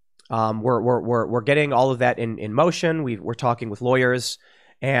it. We're getting all of that in motion. We're talking with lawyers,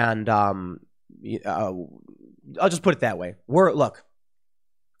 and I'll just put it that way.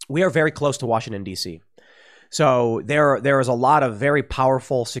 We are very close to Washington, D.C. So there is a lot of very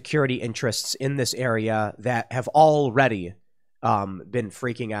powerful security interests in this area that have already been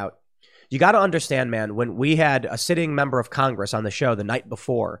freaking out. You got to understand, man, when we had a sitting member of Congress on the show the night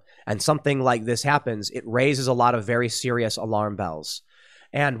before and something like this happens, it raises a lot of very serious alarm bells.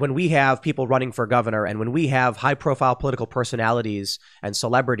 And when we have people running for governor and when we have high-profile political personalities and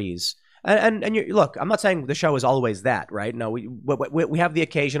celebrities, and look, I'm not saying the show is always that, right? No, we have the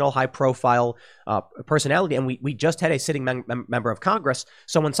occasional high-profile personality, and we just had a sitting member of Congress.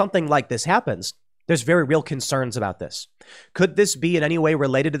 So when something like this happens, there's very real concerns about this. Could this be in any way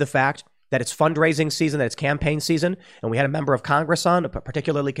related to the fact that it's fundraising season, that it's campaign season, and we had a member of Congress on, a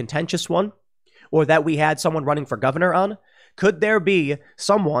particularly contentious one, or that we had someone running for governor on? Could there be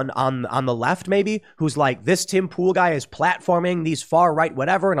someone on the left maybe who's like, this Tim Pool guy is platforming these far right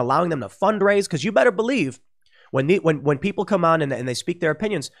whatever and allowing them to fundraise? Because you better believe when people come on and they speak their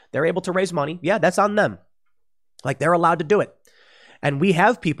opinions, they're able to raise money. Yeah, that's on them. Like, they're allowed to do it. And we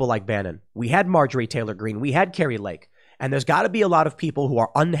have people like Bannon. We had Marjorie Taylor Greene. We had Carrie Lake. And there's got to be a lot of people who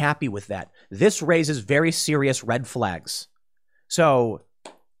are unhappy with that. This raises very serious red flags. So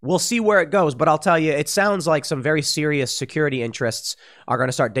we'll see where it goes, but I'll tell you, it sounds like some very serious security interests are going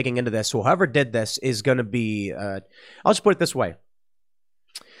to start digging into this. Whoever did this is going to be, I'll just put it this way.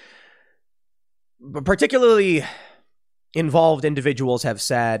 Particularly involved individuals have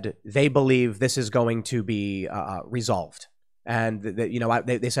said they believe this is going to be resolved. And,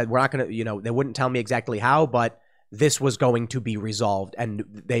 they said, we're not going to, they wouldn't tell me exactly how, but this was going to be resolved, and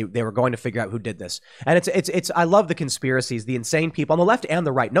they were going to figure out who did this. And it's I love the conspiracies, the insane people on the left and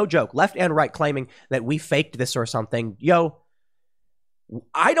the right. No joke, left and right claiming that we faked this or something. Yo,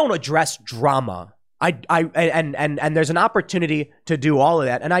 I don't address drama. And there's an opportunity to do all of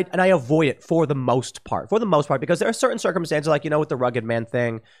that, and I avoid it for the most part, because there are certain circumstances, like, with the Rugged Man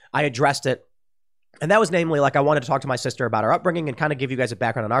thing, I addressed it. And that was namely, like, I wanted to talk to my sister about our upbringing and kind of give you guys a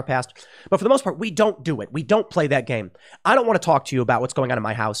background on our past. But for the most part, we don't do it. We don't play that game. I don't want to talk to you about what's going on in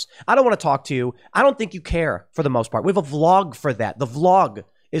my house. I don't want to talk to you. I don't think you care for the most part. We have a vlog for that. The vlog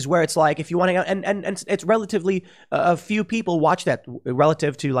is where it's like, if you want to hang out, and it's relatively a few people watch that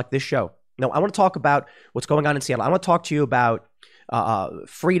relative to like this show. No, I want to talk about what's going on in Seattle. I want to talk to you about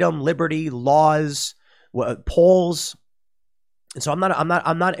freedom, liberty, laws, polls. And so I'm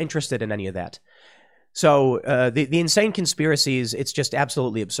not interested in any of that. So the insane conspiracies, it's just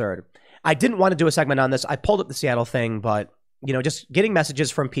absolutely absurd. I didn't want to do a segment on this. I pulled up the Seattle thing, but just getting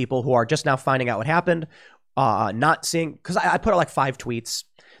messages from people who are just now finding out what happened, not seeing, because I put out like 5 tweets,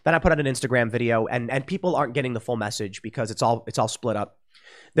 then I put out an Instagram video, and people aren't getting the full message because it's all split up.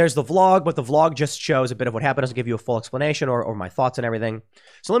 There's the vlog, but the vlog just shows a bit of what happened, doesn't give you a full explanation or my thoughts and everything.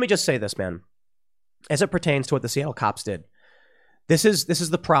 So let me just say this, man, as it pertains to what the Seattle cops did. This is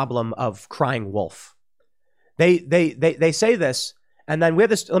the problem of crying wolf. They say this, and then we have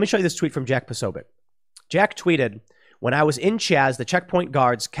this. Let me show you this tweet from Jack Posobiec. Jack tweeted, "When I was in Chaz, the checkpoint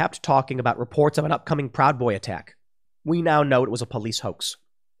guards kept talking about reports of an upcoming Proud Boy attack. We now know it was a police hoax.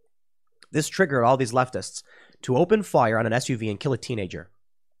 This triggered all these leftists to open fire on an SUV and kill a teenager.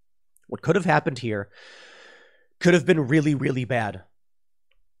 What could have happened here could have been really, really bad."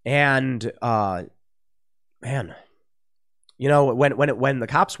 And man, when the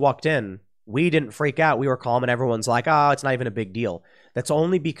cops walked in, we didn't freak out. We were calm, and everyone's like, it's not even a big deal. That's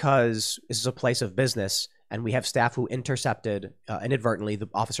only because this is a place of business, and we have staff who intercepted inadvertently the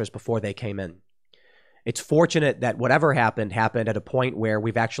officers before they came in. It's fortunate that whatever happened at a point where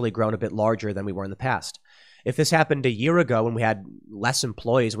we've actually grown a bit larger than we were in the past. If this happened a year ago when we had less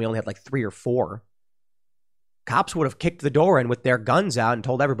employees, we only had like 3 or 4, cops would have kicked the door in with their guns out and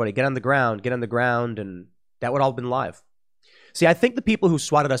told everybody, get on the ground, and that would all have been live. See, I think the people who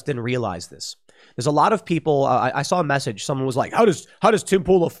swatted us didn't realize this. There's a lot of people. I saw a message. Someone was like, "How does Tim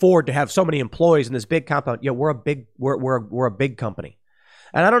Pool afford to have so many employees in this big compound?" Yeah, we're a big company,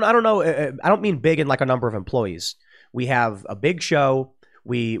 and I don't know. I don't mean big in like a number of employees. We have a big show.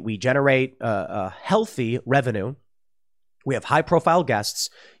 We generate a healthy revenue. We have high-profile guests.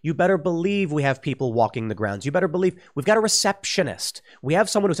 You better believe we have people walking the grounds. You better believe we've got a receptionist. We have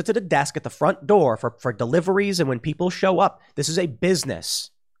someone who sits at a desk at the front door for deliveries and when people show up. This is a business.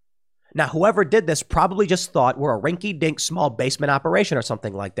 Now, whoever did this probably just thought we're a rinky-dink small basement operation or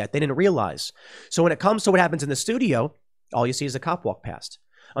something like that. They didn't realize. So when it comes to what happens in the studio, all you see is a cop walk past.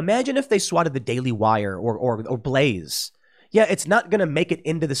 Imagine if they swatted the Daily Wire or Blaze. Yeah, it's not going to make it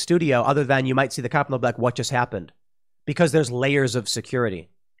into the studio other than you might see the cop and they'll be like, what just happened? Because there's layers of security.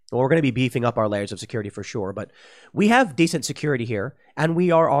 Well, we're going to be beefing up our layers of security for sure, but we have decent security here, and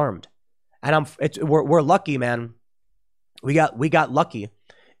we are armed. And we're lucky, man. We got lucky.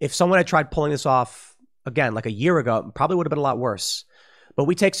 If someone had tried pulling this off again, like a year ago, it probably would have been a lot worse. But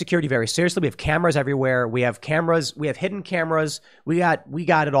we take security very seriously. We have cameras everywhere. We have cameras. We have hidden cameras. We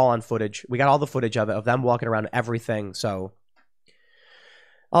got it all on footage. We got all the footage of them walking around, everything. So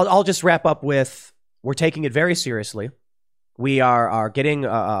I'll just wrap up with, we're taking it very seriously. We are getting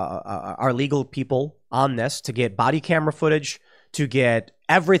our legal people on this to get body camera footage, to get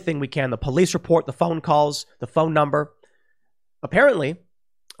everything we can, the police report, the phone calls, the phone number. Apparently,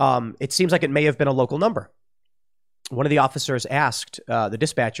 it seems like it may have been a local number. One of the officers asked the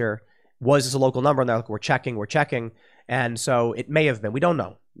dispatcher, was this a local number? And they're like, we're checking. And so it may have been. We don't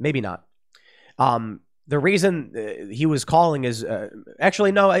know. Maybe not. The reason he was calling is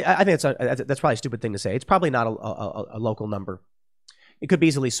actually, no, I think that's probably a stupid thing to say. It's probably not a local number. It could be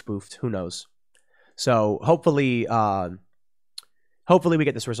easily spoofed. Who knows? So hopefully we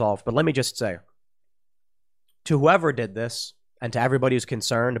get this resolved. But let me just say, to whoever did this and to everybody who's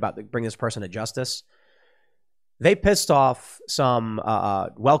concerned about bringing this person to justice, they pissed off some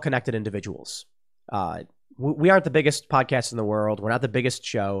well-connected individuals. We aren't the biggest podcast in the world. We're not the biggest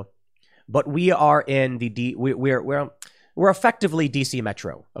show. But we are in we're effectively DC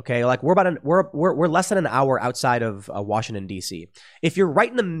Metro. Okay, like we're less than an hour outside of Washington DC. If you're right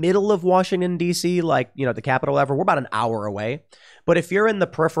in the middle of Washington DC, like the capital ever, we're about an hour away. But if you're in the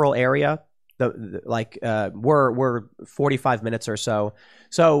peripheral area, we're 45 minutes or so.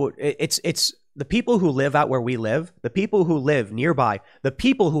 So it's the people who live out where we live, the people who live nearby, the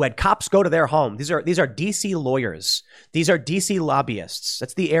people who had cops go to their home. These are DC lawyers. These are DC lobbyists.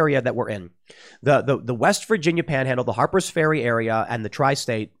 That's the area that we're in. The West Virginia Panhandle, the Harpers Ferry area, and the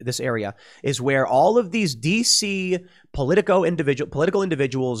Tri-State, this area is where all of these DC political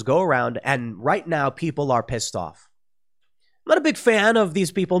individuals go around. And right now, people are pissed off. I'm not a big fan of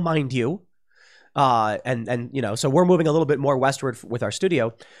these people, mind you. So we're moving a little bit more westward with our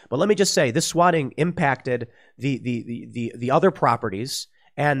studio. But let me just say, this swatting impacted the other properties,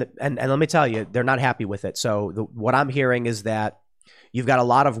 and let me tell you, they're not happy with it. So what I'm hearing is that you've got a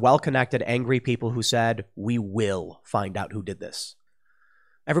lot of well-connected, angry people who said, we will find out who did this.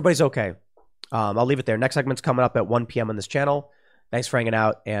 Everybody's okay. I'll leave it there. Next segment's coming up at 1 p.m. on this channel. Thanks for hanging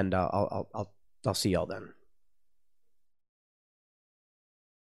out, and I'll see y'all then.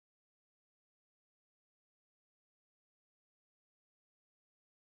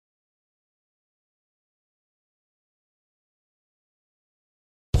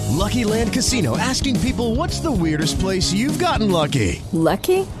 Lucky Land Casino, asking people, what's the weirdest place you've gotten lucky?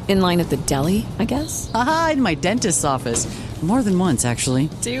 Lucky? In line at the deli, I guess? Aha, in my dentist's office. More than once, actually.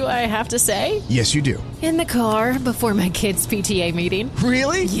 Do I have to say? Yes, you do. In the car before my kids' PTA meeting.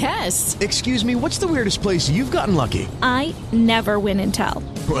 Really? Yes. Excuse me, what's the weirdest place you've gotten lucky? I never win and tell.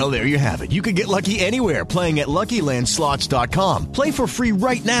 Well, there you have it. You can get lucky anywhere, playing at LuckyLandSlots.com. Play for free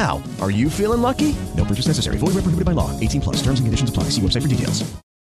right now. Are you feeling lucky? No purchase necessary. Void where prohibited by law. 18 plus. Terms and conditions apply. See website for details.